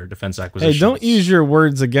budget or defense acquisitions? Hey, don't use your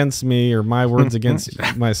words against me or my words against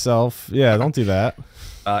myself. Yeah, don't do that.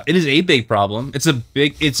 It is a big problem. It's a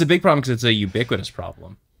big problem because it's a ubiquitous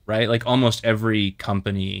problem, right? Like almost every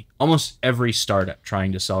company, almost every startup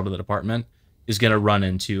trying to sell to the department is going to run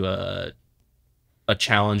into a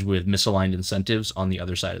challenge with misaligned incentives on the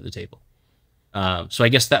other side of the table. So I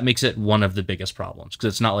guess that makes it one of the biggest problems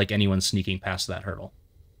because it's not like anyone's sneaking past that hurdle.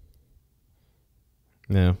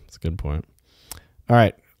 Yeah, that's a good point. All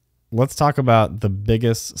right, let's talk about the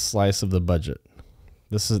biggest slice of the budget.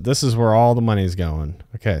 This is where all the money's going.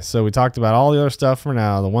 Okay, so we talked about all the other stuff for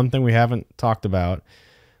now. The one thing we haven't talked about,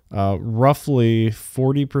 roughly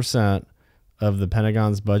 40% of the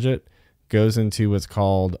Pentagon's budget goes into what's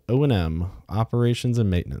called O&M, operations and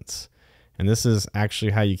maintenance. And this is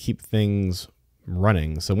actually how you keep things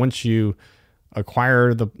running. So once you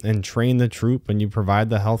acquire and train the troop and you provide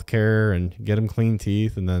the health care and get them clean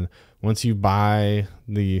teeth, and then once you buy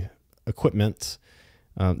the equipment,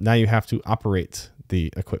 now you have to operate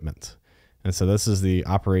the equipment. And so this is the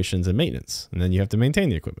operations and maintenance, and then you have to maintain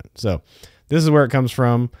the equipment. So this is where it comes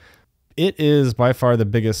from. It is by far the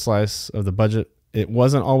biggest slice of the budget. It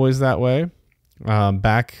wasn't always that way.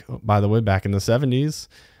 Back in the 70s,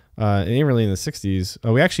 and even really in the 60s,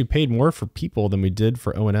 we actually paid more for people than we did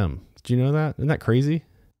for O&M. Did you know that? Isn't that crazy?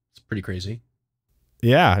 It's pretty crazy.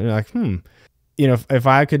 Yeah. You're like, You know, if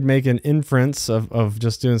I could make an inference of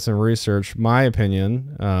just doing some research, my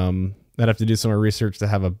opinion, I'd have to do some more research to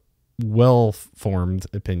have a well-formed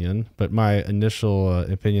opinion. But my initial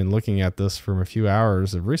opinion looking at this from a few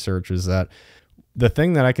hours of research is that the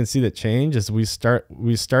thing that I can see that changed is we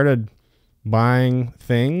started buying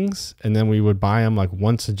things, and then we would buy them like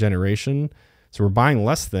once a generation. So we're buying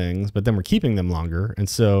less things, but then we're keeping them longer. And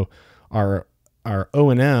so our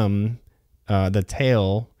O&M, the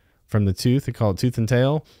tail from the tooth, they call it tooth and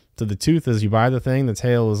tail. So the tooth is you buy the thing, the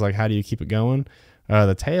tail is like, how do you keep it going?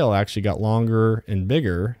 The tail actually got longer and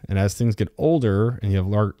bigger. And as things get older and you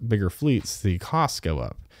have bigger fleets, the costs go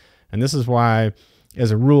up. And this is why,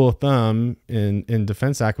 as a rule of thumb in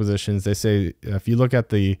defense acquisitions, they say if you look at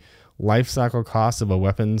the life cycle cost of a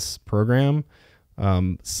weapons program,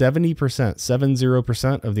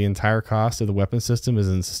 70% of the entire cost of the weapon system is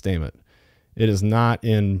in sustainment. It is not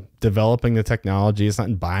in developing the technology. It's not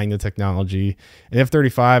in buying the technology. And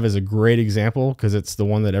F-35 is a great example because it's the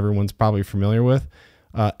one that everyone's probably familiar with.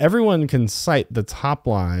 Everyone can cite the top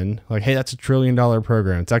line, like, hey, that's $1 trillion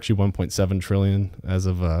program. It's actually 1.7 trillion as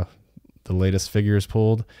of the latest figures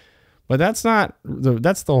pulled. But that's not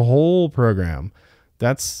that's the whole program.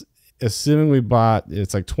 That's assuming we bought,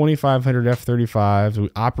 it's like 2,500 F-35s. We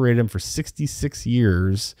operated them for 66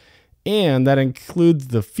 years. And that includes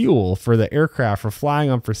the fuel for the aircraft for flying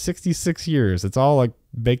them for 66 years. It's all like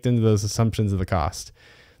baked into those assumptions of the cost.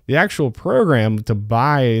 The actual program to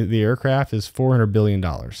buy the aircraft is $400 billion.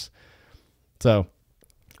 So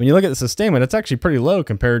when you look at the sustainment, it's actually pretty low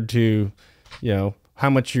compared to, you know, how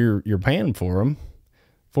much you're paying for them.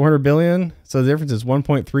 400 billion. So the difference is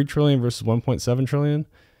 1.3 trillion versus 1.7 trillion.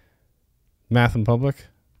 Math in public.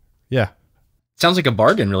 Yeah. Sounds like a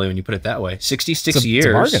bargain, really, when you put it that way. 66 years.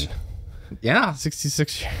 It's a bargain. Yeah.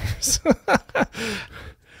 66 years.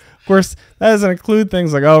 Of course, that doesn't include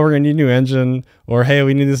things like, oh, we're going to need a new engine, or, hey,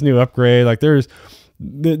 we need this new upgrade. Like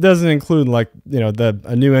it doesn't include, like, you know,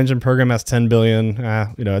 a new engine program has 10 billion.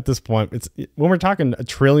 You know, at this point, when we're talking $1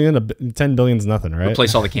 trillion, 10 billion is nothing, right?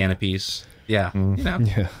 Replace all the canopies. Yeah. You know.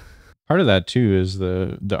 Yeah. Part of that too is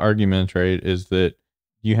the argument, right, is that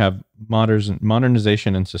you have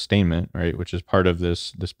modernization and sustainment, right, which is part of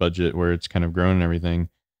this budget where it's kind of grown and everything.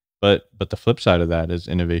 But the flip side of that is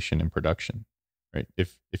innovation and production, right?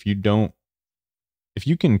 If you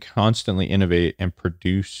can constantly innovate and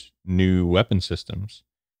produce new weapon systems,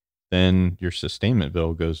 then your sustainment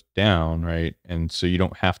bill goes down, right? And so you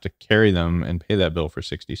don't have to carry them and pay that bill for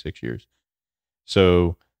 66 years.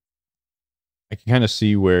 So I can kind of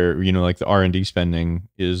see where, you know, like the R&D spending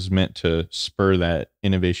is meant to spur that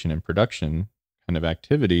innovation and production kind of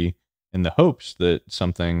activity in the hopes that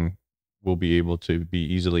something will be able to be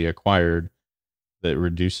easily acquired that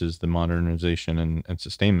reduces the modernization and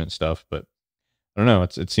sustainment stuff. But I don't know.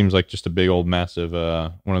 It seems like just a big old massive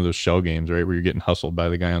one of those shell games, right, where you're getting hustled by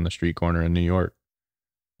the guy on the street corner in New York.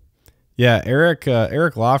 Yeah, Eric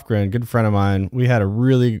Lofgren, good friend of mine. We had a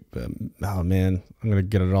really oh man, I'm gonna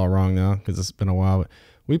get it all wrong now because it's been a while.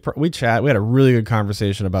 But we had a really good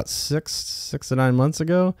conversation about six to 9 months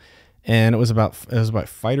ago, and it was about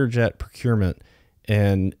fighter jet procurement.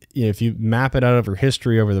 And you know, if you map it out over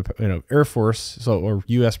history over the Air Force, or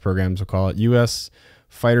U.S. programs, we'll call it U.S.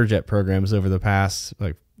 fighter jet programs over the past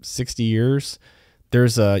like 60 years.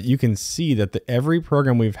 You can see that every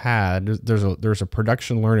program we've had, there's a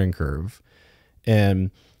production learning curve,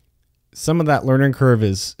 and some of that learning curve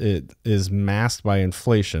is masked by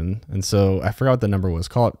inflation. And so I forgot what the number was.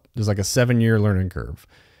 There's like a 7-year learning curve.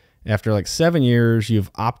 After like 7 years,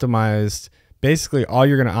 you've optimized basically all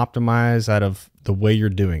you're going to optimize out of the way you're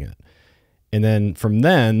doing it. And then from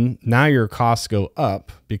then, now your costs go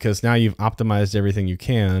up because now you've optimized everything you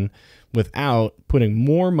can without putting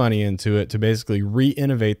more money into it to basically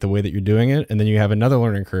re-innovate the way that you're doing it. And then you have another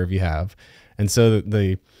learning curve you have. And so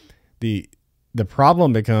the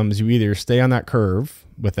problem becomes you either stay on that curve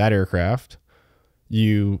with that aircraft,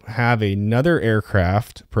 you have another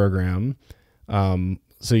aircraft program.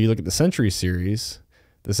 So you look at the Century series.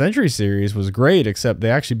 The Century series was great, except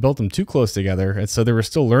they actually built them too close together. And so there were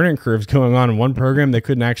still learning curves going on in one program. They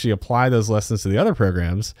couldn't actually apply those lessons to the other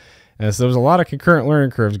programs. And so there was a lot of concurrent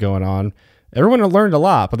learning curves going on. Everyone had learned a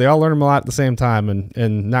lot, but they all learned them a lot at the same time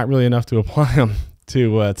and not really enough to apply them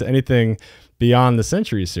to anything beyond the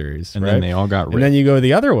Century series. And right? then they all got ripped. And then you go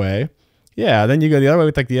the other way. Yeah, then you go the other way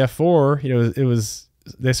with like the F4. You know,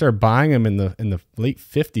 they started buying them in the late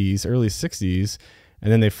 50s, early 60s.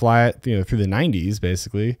 And then they fly it, through the 90s,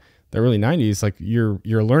 basically, the early 90s. Like your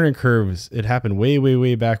learning curves, it happened way, way,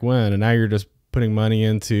 way back when, and now you're just putting money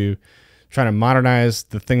into trying to modernize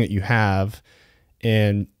the thing that you have.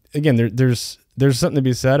 And again, there's something to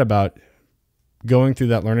be said about going through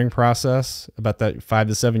that learning process, about that 5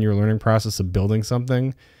 to 7 year learning process of building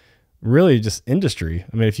something. Really, just industry.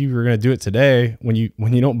 I mean, if you were going to do it today, when you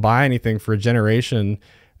don't buy anything for a generation,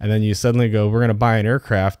 and then you suddenly go, we're going to buy an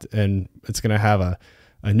aircraft and it's going to have a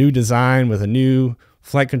new design with a new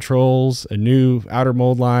flight controls, a new outer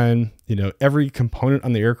mold line. Every component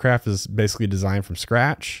on the aircraft is basically designed from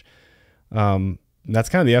scratch. That's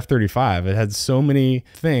kind of the F-35. It had so many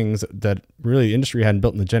things that really industry hadn't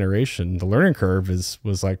built in the generation. The learning curve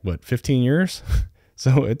was like, 15 years?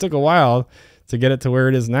 So it took a while to get it to where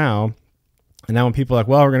it is now. And now when people are like,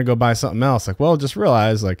 well, we're going to go buy something else. Like, well, just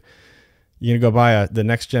realize like, you're going to go buy the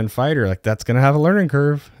next gen fighter. Like that's going to have a learning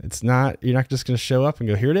curve. You're not just going to show up and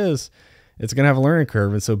go, here it is. It's going to have a learning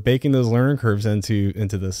curve. And so baking those learning curves into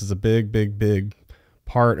this is a big, big, big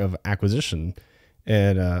part of acquisition.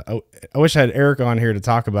 And I wish I had Eric on here to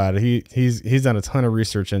talk about it. He's done a ton of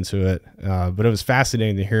research into it. But it was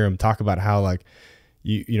fascinating to hear him talk about how like,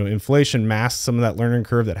 inflation masks some of that learning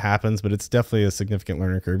curve that happens, but it's definitely a significant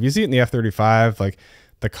learning curve. You see it in the F-35, like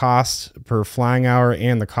the cost per flying hour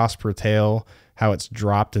and the cost per tail, how it's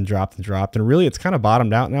dropped and dropped and dropped. And really, it's kind of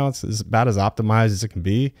bottomed out now. It's about as optimized as it can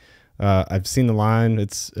be. I've seen the line.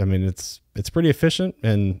 It's pretty efficient,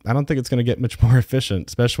 and I don't think it's going to get much more efficient,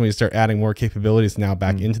 especially when you start adding more capabilities now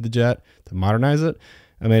back into the jet to modernize it.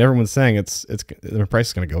 I mean, everyone's saying the price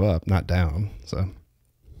is going to go up, not down. So,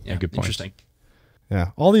 yeah, good point. Interesting.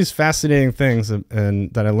 Yeah, all these fascinating things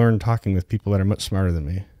and that I learned talking with people that are much smarter than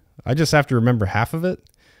me. I just have to remember half of it.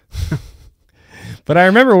 But I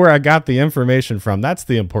remember where I got the information from. That's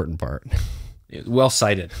the important part. Well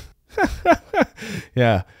cited.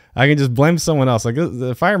 Yeah. I can just blame someone else. Like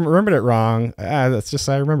if I remembered it wrong, that's just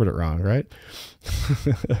I remembered it wrong, right?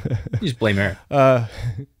 You just blame Eric.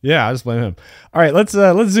 Yeah, I just blame him. All right, let's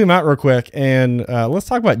zoom out real quick and let's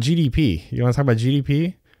talk about GDP. You want to talk about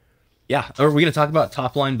GDP? Yeah. Are we going to talk about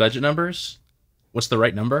top line budget numbers? What's the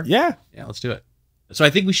right number? Yeah. Yeah, let's do it. So I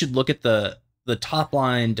think we should look at the top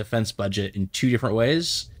line defense budget in two different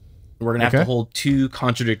ways. We're going to have to hold two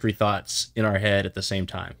contradictory thoughts in our head at the same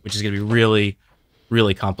time, which is going to be really,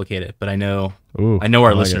 really complicated. But I know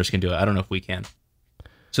our listeners can do it. I don't know if we can.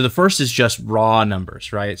 So the first is just raw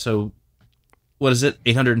numbers, right? So what is it?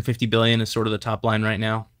 850 billion is sort of the top line right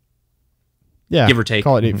now. Yeah. Give or take.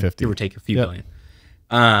 Call it 850. Give or take a few billion.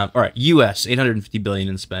 All right. US, 850 billion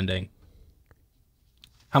in spending.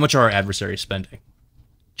 How much are our adversaries spending?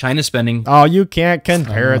 China's spending. Oh, you can't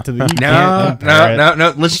compare it to the.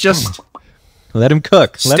 No. Let's just let him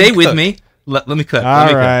cook. Stay with me. Let me cook. All Let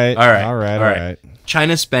me right. cook. All right. All right.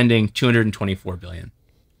 China's spending 224 billion.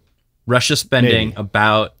 Russia's spending Maybe.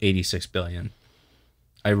 about 86 billion.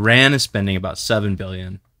 Iran is spending about 7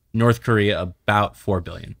 billion. North Korea about 4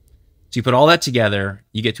 billion. So you put all that together,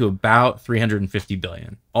 you get to about 350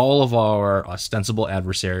 billion. All of our ostensible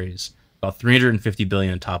adversaries, about 350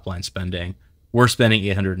 billion in top line spending. We're spending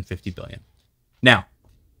 850 billion. Now,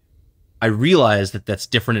 I realize that that's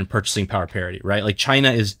different in purchasing power parity, right? Like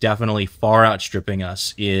China is definitely far outstripping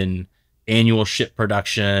us in annual ship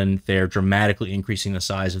production. They're dramatically increasing the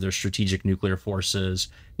size of their strategic nuclear forces.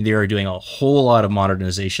 They are doing a whole lot of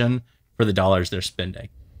modernization for the dollars they're spending.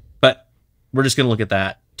 But we're just going to look at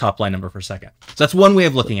that top line number for a second. So that's one way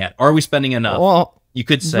of looking at it. Are we spending enough? Well, you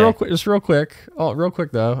could say real quick. Oh, real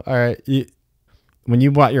quick though. All right. When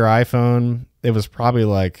you bought your iPhone, it was probably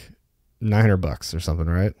like $900 or something,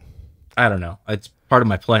 right? I don't know. It's part of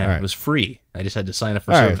my plan. Right. It was free. I just had to sign up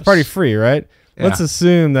for All right, service. it's pretty free, right? Yeah. Let's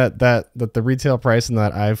assume that the retail price in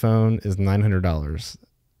that iPhone is $900.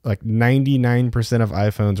 Like 99% of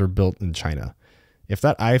iPhones are built in China. If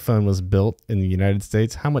that iPhone was built in the United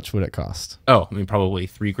States, how much would it cost? Oh, I mean, probably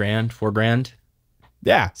 $3,000, $4,000.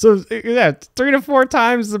 Yeah, so yeah, 3 to 4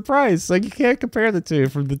 times the price. Like you can't compare the two.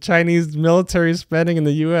 From the Chinese military spending in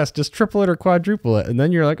the U.S., just triple it or quadruple it, and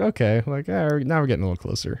then you're like, okay, like now we're getting a little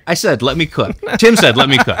closer. I said, let me cook. Tim said, let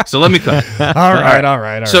me cook. So let me cook. All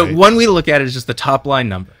right. So one way to look at it is just the top line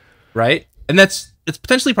number, right? And it's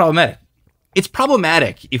potentially problematic. It's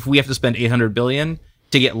problematic if we have to spend 800 billion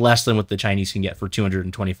to get less than what the Chinese can get for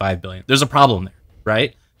 225 billion. There's a problem there,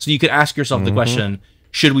 right? So you could ask yourself the question,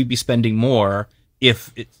 should we be spending more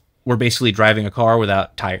if we're basically driving a car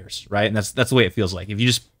without tires, right? And that's the way it feels like. If you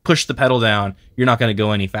just push the pedal down, you're not going to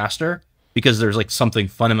go any faster because there's like something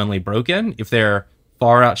fundamentally broken if they're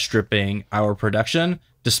far outstripping our production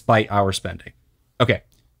despite our spending. Okay,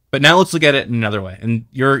 but now let's look at it in another way. And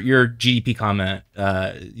your GDP comment,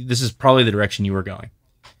 this is probably the direction you were going.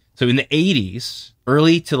 So in the 80s,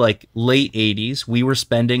 early to like late 80s, we were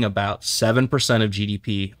spending about 7% of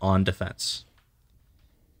GDP on defense.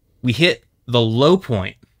 We hit the low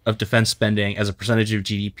point of defense spending as a percentage of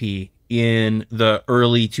GDP in the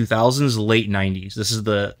early 2000s, late 90s. This is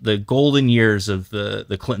the golden years of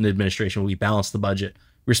the Clinton administration where we balanced the budget.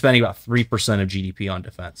 We were spending about 3% of GDP on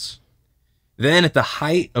defense. Then at the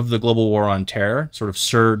height of the global war on terror, sort of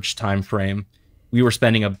surge time frame, we were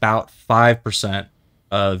spending about 5%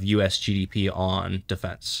 of US GDP on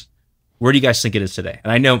defense. Where do you guys think it is today?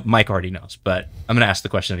 And I know Mike already knows, but I'm going to ask the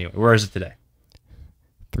question anyway. Where is it today?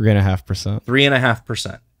 3.5%.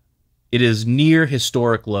 3.5%. It is near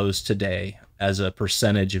historic lows today as a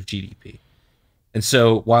percentage of GDP. And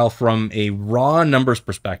so while from a raw numbers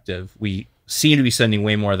perspective, we seem to be spending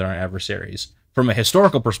way more than our adversaries, from a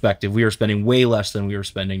historical perspective, we are spending way less than we were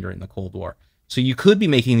spending during the Cold War. So you could be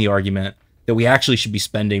making the argument that we actually should be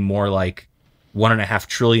spending more like $1.5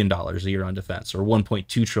 trillion a year on defense or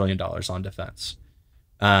 $1.2 trillion on defense.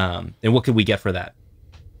 And what could we get for that?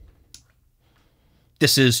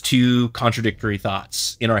 This is two contradictory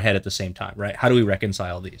thoughts in our head at the same time, right? How do we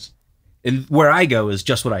reconcile these? And where I go is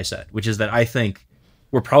just what I said, which is that I think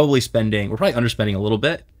we're probably underspending a little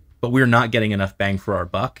bit, but we're not getting enough bang for our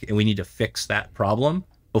buck, and we need to fix that problem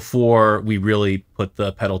before we really put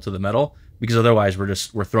the pedal to the metal, because otherwise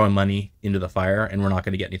we're throwing money into the fire and we're not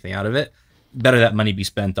going to get anything out of it. Better that money be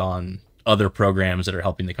spent on other programs that are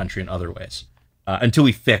helping the country in other ways until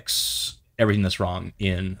we fix everything that's wrong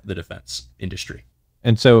in the defense industry.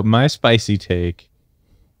 And so my spicy take,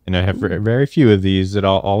 and I have very few of these that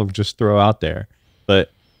I'll just throw out there,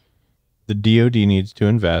 but the DoD needs to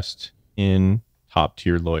invest in top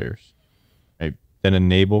tier lawyers, right? That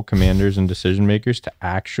enable commanders and decision makers to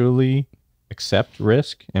actually accept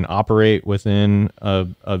risk and operate within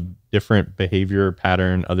a different behavior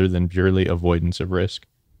pattern other than purely avoidance of risk.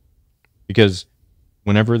 Because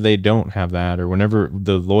whenever they don't have that, or whenever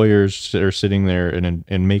the lawyers are sitting there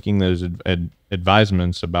and making those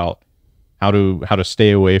advisements about how to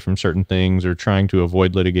stay away from certain things or trying to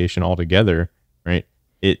avoid litigation altogether, right?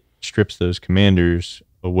 It strips those commanders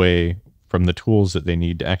away from the tools that they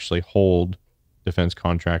need to actually hold defense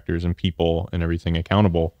contractors and people and everything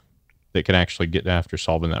accountable that can actually get after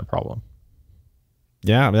solving that problem.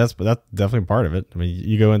 Yeah, I mean, that's definitely part of it. I mean,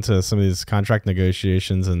 you go into some of these contract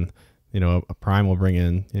negotiations and, you know, a prime will bring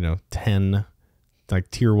in, 10 like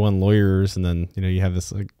tier 1 lawyers. And then, you have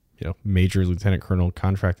this like, major lieutenant colonel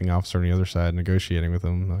contracting officer on the other side negotiating with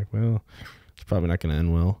them. Like, well, it's probably not going to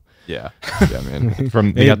end well. Yeah. Yeah,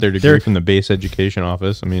 man. They got their degree from the base education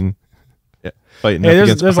office. I mean, Fighting Hey, up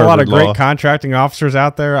against there's a lot of Harvard great law. contracting officers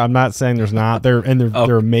out there. I'm not saying there's not. They're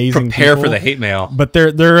amazing. Prepare people, for the hate mail. but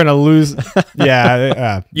they're gonna lose.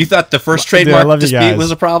 Yeah, You thought the first Dude, I trademark love you dispute guys.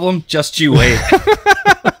 was a problem? Just you wait.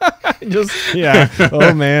 just yeah.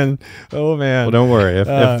 Oh man. Well, don't worry.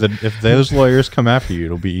 If those lawyers come after you,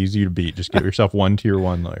 it'll be easy to beat. Just get yourself one tier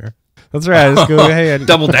 1 lawyer. That's right. Just go. Hey,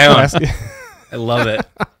 Double down. I love it.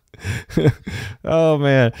 Oh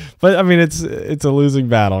man, but I mean, it's a losing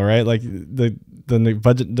battle, right? Like the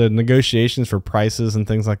budget, the negotiations for prices and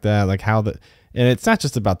things like that, like how and it's not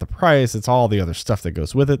just about the price; it's all the other stuff that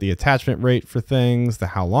goes with it, the attachment rate for things, the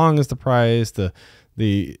how long is the price,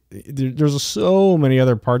 there's so many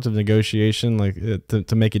other parts of negotiation, like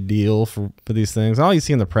to make a deal for these things. All you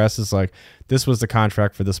see in the press is like, this was the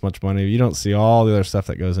contract for this much money. You don't see all the other stuff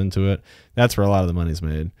that goes into it. That's where a lot of the money's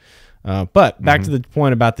made. But back to the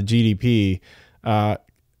point about the GDP,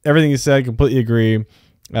 everything you said, completely agree.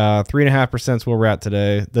 3.5% is where we're at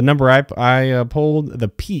today. The number I pulled, the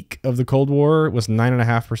peak of the Cold War was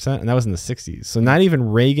 9.5%, and that was in the 60s. So not even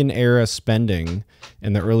Reagan era spending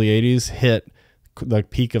in the early 80s hit the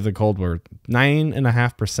peak of the Cold War.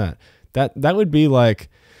 9.5%. That would be like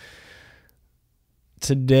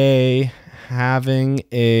today having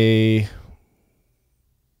a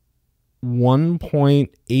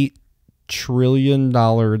 $1.8 trillion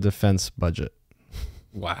defense budget.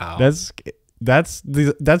 Wow. That's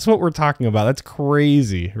what we're talking about. That's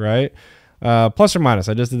crazy, right? Plus or minus.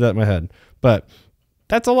 I just did that in my head, but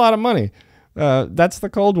that's a lot of money. That's the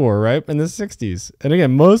Cold War, right? In the 60s. And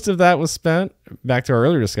again, most of that was spent, back to our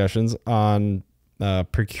earlier discussions, on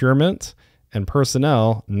procurement and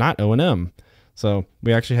personnel, not O&M. So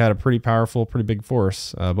we actually had a pretty powerful, pretty big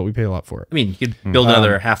force, but we paid a lot for it. I mean, you could build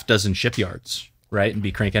another half dozen shipyards, right? And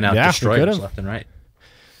be cranking out destroyers left and right.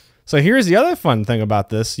 So here's the other fun thing about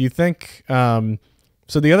this. You think, so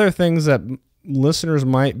the other things that listeners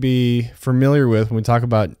might be familiar with when we talk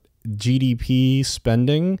about GDP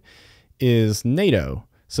spending is NATO.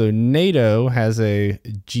 So NATO has a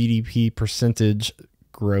GDP percentage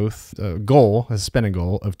growth goal, a spending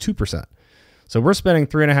goal of 2%. So we're spending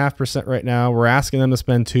 3.5% right now. We're asking them to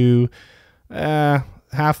spend 2%.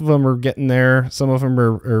 Half of them are getting there. Some of them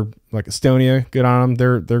are like Estonia, good on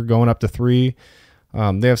them. They're going up to 3%.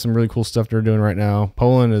 They have some really cool stuff they're doing right now.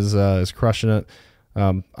 Poland is crushing it.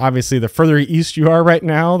 Obviously, the further east you are right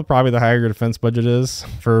now, probably the higher your defense budget is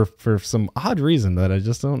for some odd reason that I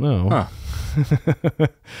just don't know. Huh.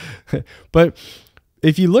 But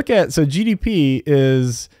if you look at, so GDP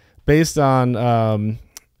is based on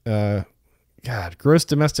gross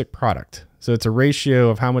domestic product. So it's a ratio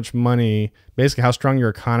of how much money, basically how strong your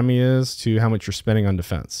economy is to how much you're spending on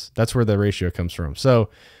defense. That's where the ratio comes from. So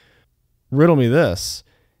riddle me this.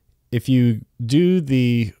 If you do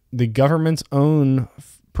the government's own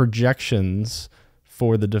projections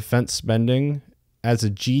for the defense spending as a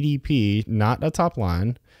GDP, not a top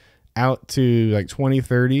line, out to like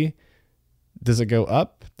 2030, does it go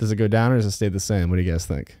up? Does it go down, or does it stay the same? What do you guys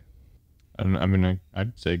think? I mean,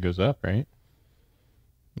 I'd say it goes up, right?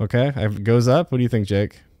 Okay, if it goes up. What do you think,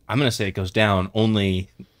 Jake? I'm going to say it goes down only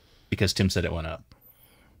because Tim said it went up.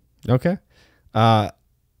 Okay.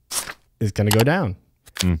 It's going to go down.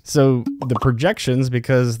 So the projections,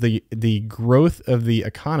 because the growth of the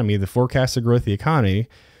economy, the forecasted growth of the economy,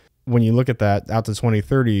 when you look at that out to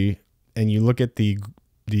 2030, and you look at the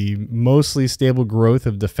mostly stable growth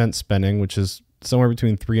of defense spending, which is somewhere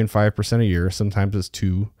between 3 and 5% a year. Sometimes it's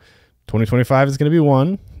 2. 2025 is going to be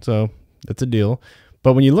 1, so that's a deal.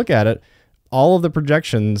 But when you look at it, all of the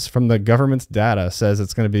projections from the government's data says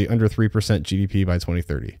it's going to be under 3% GDP by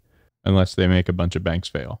 2030. Unless they make a bunch of banks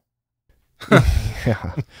fail.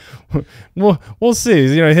 Yeah, well, we'll see.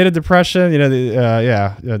 You know, hit a depression. You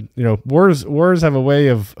know, wars have a way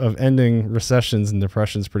of ending recessions and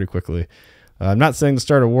depressions pretty quickly. I'm not saying to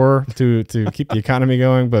start a war to keep the economy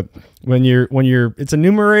going, but when you're it's a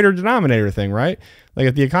numerator denominator thing, right? Like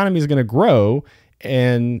if the economy is going to grow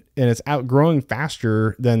and it's outgrowing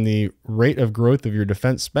faster than the rate of growth of your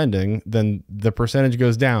defense spending, then the percentage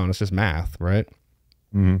goes down. It's just math, right?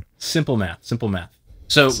 Mm-hmm. Simple math.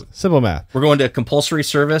 So simple math. We're going to compulsory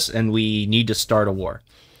service, and we need to start a war.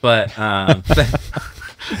 But I'm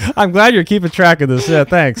glad you're keeping track of this. Yeah,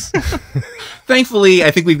 thanks. Thankfully,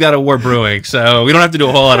 I think we've got a war brewing, so we don't have to do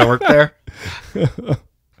a whole lot of work there.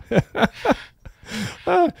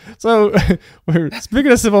 So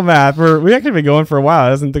speaking of simple math, we actually been going for a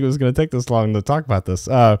while. I didn't think it was going to take this long to talk about this.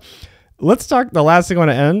 Let's talk. The last thing I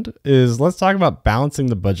want to end is let's talk about balancing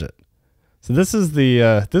the budget. So this is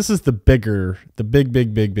the big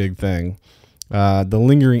thing, the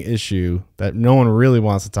lingering issue that no one really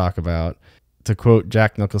wants to talk about. to quote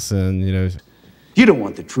Jack Nicholson, You don't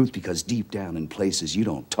want the truth because deep down in places you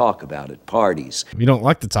don't talk about at parties. you don't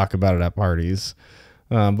like to talk about it at parties,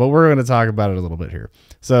 but we're going to talk about it a little bit here.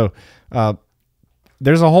 So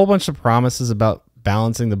there's a whole bunch of promises about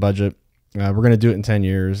balancing the budget. We're going to do it in 10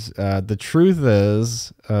 years. The truth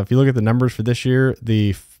is, if you look at the numbers for this year,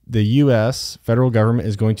 the U.S. federal government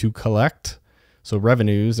is going to collect, so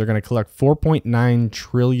revenues, they're going to collect $4.9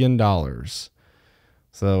 trillion.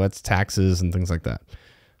 So that's taxes and things like that.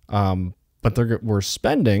 But we're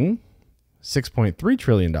spending $6.3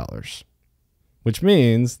 trillion, which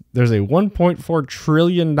means there's a $1.4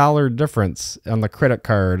 trillion difference on the credit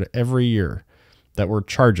card every year that we're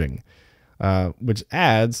charging, which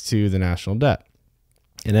adds to the national debt.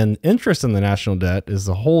 And then interest in the national debt is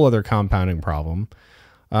a whole other compounding problem.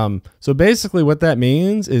 So basically what that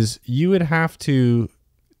means is you would have to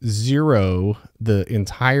zero the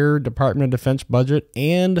entire Department of Defense budget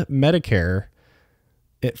and Medicare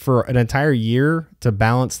for an entire year to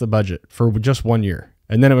balance the budget for just 1 year.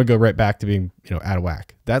 And then it would go right back to being, out of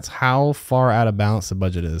whack. That's how far out of balance the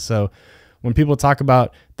budget is. So when people talk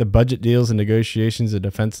about the budget deals and negotiations of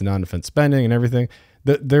defense and non-defense spending and everything,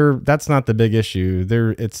 that's not the big issue.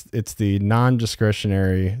 It's the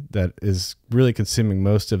non-discretionary that is really consuming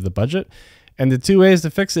most of the budget. And the two ways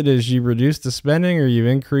to fix it is you reduce the spending or you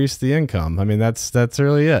increase the income. I mean, that's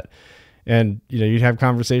really it. And, you'd have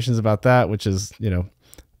conversations about that, which is,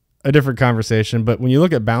 a different conversation. But when you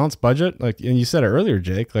look at balanced budget, and you said it earlier,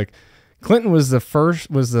 Jake, Clinton was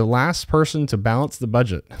the last person to balance the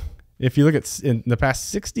budget. If you look at in the past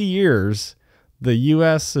 60 years, the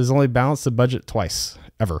U.S. has only balanced the budget twice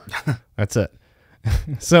ever. That's it.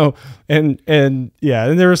 So, and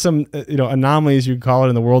there were some, anomalies you could call it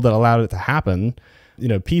in the world that allowed it to happen.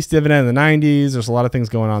 Peace dividend in the 90s. There's a lot of things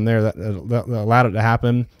going on there that allowed it to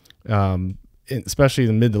happen, especially in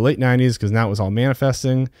the mid to late 90s, because now it was all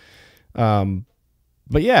manifesting.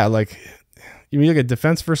 But yeah, when you look at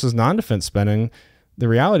defense versus non-defense spending, the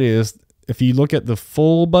reality is if you look at the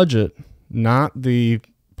full budget, not the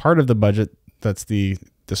part of the budget that's the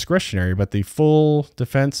discretionary, but the full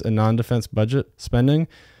defense and non-defense budget spending,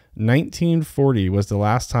 1940 was the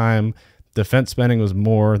last time defense spending was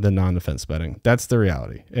more than non-defense spending. That's the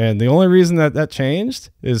reality. And the only reason that changed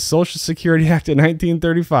is Social Security Act of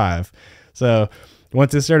 1935. So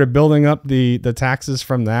once they started building up the taxes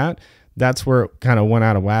from that's where it kind of went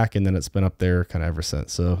out of whack, and then it's been up there kind of ever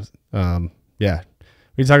since. So yeah,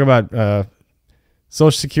 we talk about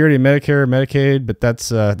Social Security, Medicare, Medicaid, but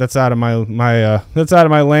that's out of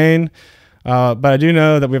my lane. But I do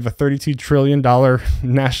know that we have a $32 trillion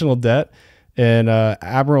national debt. And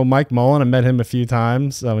Admiral Mike Mullen, I met him a few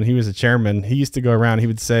times when he was a chairman. He used to go around. He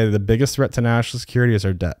would say the biggest threat to national security is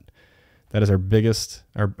our debt. That is our biggest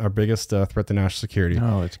threat to national security.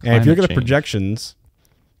 No, it's climate and if you look at the change. projections,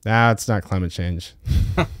 it's not climate change.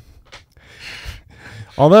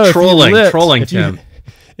 Although trolling, Tim.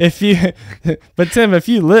 But Tim, if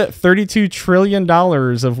you lit $32 trillion of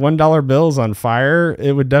 $1 bills on fire,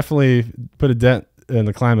 it would definitely put a dent in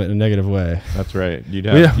the climate in a negative way. That's right. You'd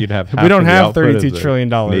have. Half we don't of the have output of $32 the trillion.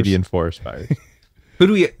 Canadian forest fires. Who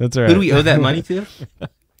do we owe that money to?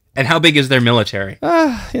 And how big is their military?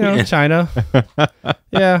 China.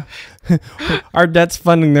 Yeah. Our debt's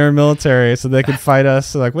funding their military so they could fight us.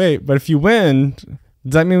 So wait, but if you win,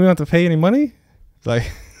 does that mean we don't have to pay any money? It's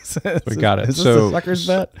We got it. Is this So- a sucker's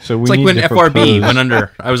bet? So we It's like need when to FRB propose- went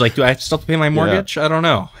under. I was like, do I still have to pay my mortgage? I don't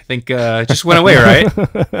know. I think it just went away, right?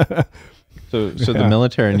 So the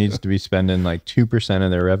military needs to be spending 2%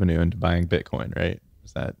 of their revenue into buying Bitcoin, right?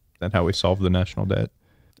 Is that how we solve the national debt?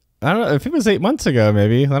 I don't know. If it was 8 months ago,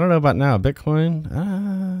 maybe. I don't know about now.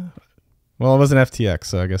 Bitcoin? Well, it wasn't FTX,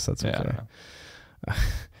 so I guess that's okay. I don't know.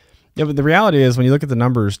 Yeah, but the reality is when you look at the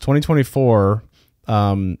numbers, 2024,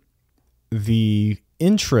 the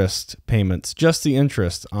interest payments, just the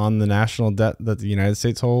interest on the national debt that the United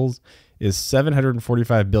States holds is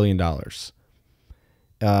 $745 billion.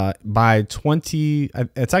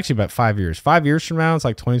 It's actually about 5 years. 5 years from now, it's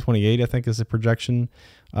 2028, I think is the projection.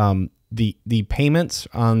 The payments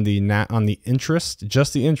on the interest,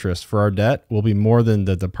 just the interest for our debt, will be more than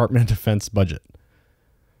the Department of Defense budget.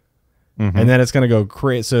 Mm-hmm. And then it's going to go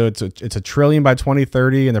crazy. So it's $1 trillion by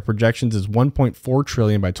 2030, and the projections is $1.4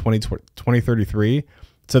 trillion by 2033.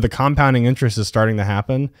 So the compounding interest is starting to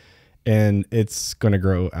happen, and it's going to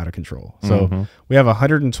grow out of control. So we have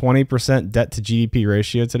 120% debt to GDP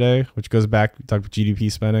ratio today, which goes back to talk about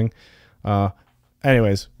GDP spending.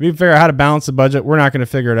 Anyways, we figure out how to balance the budget. We're not going to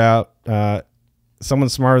figure it out. Someone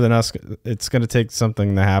smarter than us, it's going to take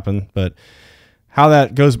something to happen. But how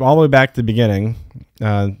that goes all the way back to the beginning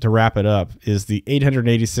to wrap it up is the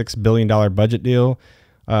 $886 billion budget deal.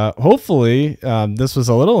 Hopefully, this was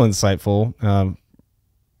a little insightful.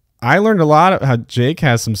 I learned a lot of how Jake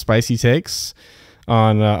has some spicy takes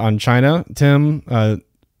on China. Tim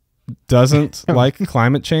doesn't like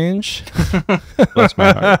climate change. Bless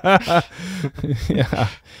my heart. Yeah.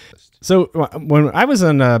 So when I was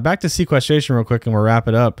on back to sequestration real quick, and we'll wrap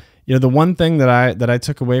it up. You know, the one thing that I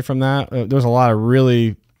took away from that, there was a lot of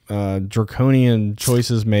really draconian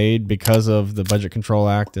choices made because of the Budget Control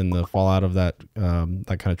Act and the fallout of that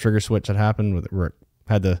that kind of trigger switch that happened where it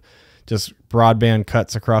had the just broadband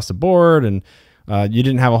cuts across the board, and you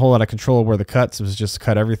didn't have a whole lot of control where the cuts. It was just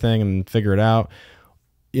cut everything and figure it out.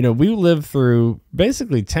 You know, we lived through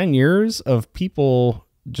basically 10 years of people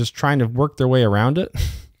just trying to work their way around it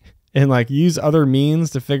and like use other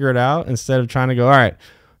means to figure it out instead of trying to go, all right,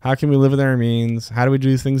 how can we live within our means? How do we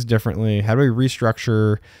do things differently? How do we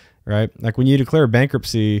restructure, right? Like when you declare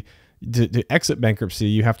bankruptcy, to exit bankruptcy,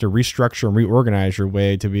 you have to restructure and reorganize your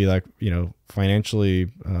way to be like, you know, financially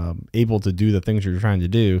able to do the things you're trying to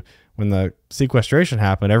do. When the sequestration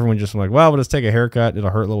happened, everyone just was like, well, we'll just take a haircut. It'll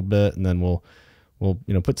hurt a little bit. And then we'll,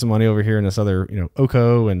 you know, put some money over here in this other, you know,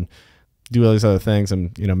 OCO and do all these other things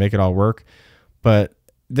and, you know, make it all work. But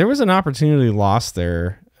there was an opportunity lost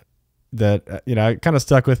there that, you know, it kind of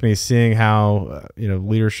stuck with me, seeing how, you know,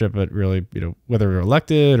 leadership at really, you know, whether we were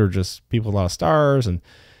elected or just people with a lot of stars, and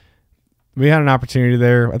we had an opportunity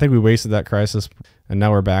there. I think we wasted that crisis, and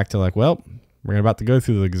now we're back to like, well, we're about to go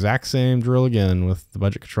through the exact same drill again with the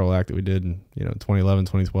Budget Control Act that we did in, you know, 2011,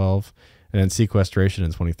 2012, and then sequestration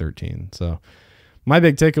in 2013. So my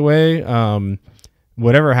big takeaway,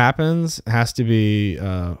 whatever happens has to be,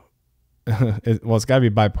 well, it's got to be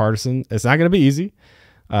bipartisan. It's not going to be easy.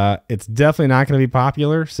 It's definitely not going to be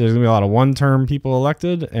popular. So there's going to be a lot of one-term people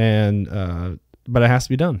elected, and but it has to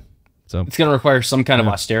be done. So it's going to require some kind of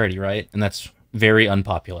austerity, right? And that's very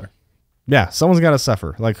unpopular. Yeah, someone's got to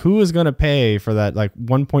suffer. Like, who is going to pay for that, like,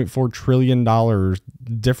 $1.4 trillion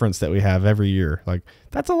difference that we have every year? Like,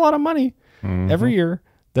 that's a lot of money every year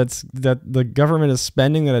that the government is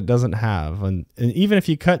spending that it doesn't have. And even if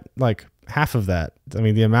you cut, like, half of that, I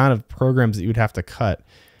mean, the amount of programs that you would have to cut,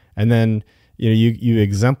 and then, you know, you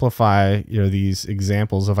exemplify, you know, these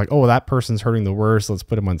examples of like, oh, that person's hurting the worst. Let's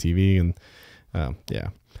put them on TV. And, yeah.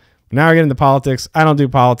 Now we're getting into politics. I don't do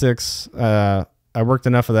politics. I worked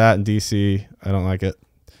enough of that in DC. I don't like it.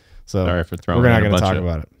 So sorry for throwing we're not going to talk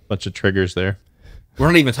about it. Bunch of triggers there. We're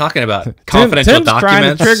not even talking about confidential Tim's documents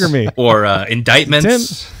trying to trigger me. Or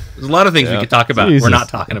indictments. There's a lot of things we could talk about. Jesus. We're not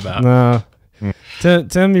talking about. No.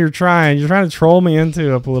 Tim, you're trying to troll me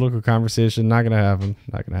into a political conversation. Not going to happen.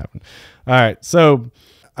 Not going to happen. All right. So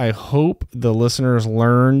I hope the listeners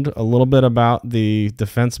learned a little bit about the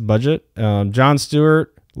defense budget. Jon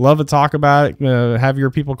Stewart, love to talk about it. Have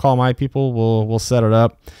your people call my people. We'll set it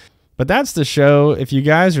up. But that's the show. If you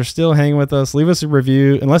guys are still hanging with us, leave us a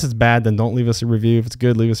review. Unless it's bad, then don't leave us a review. If it's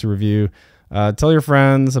good, leave us a review. Tell your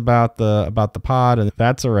friends about the pod, and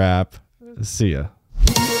that's a wrap. See ya.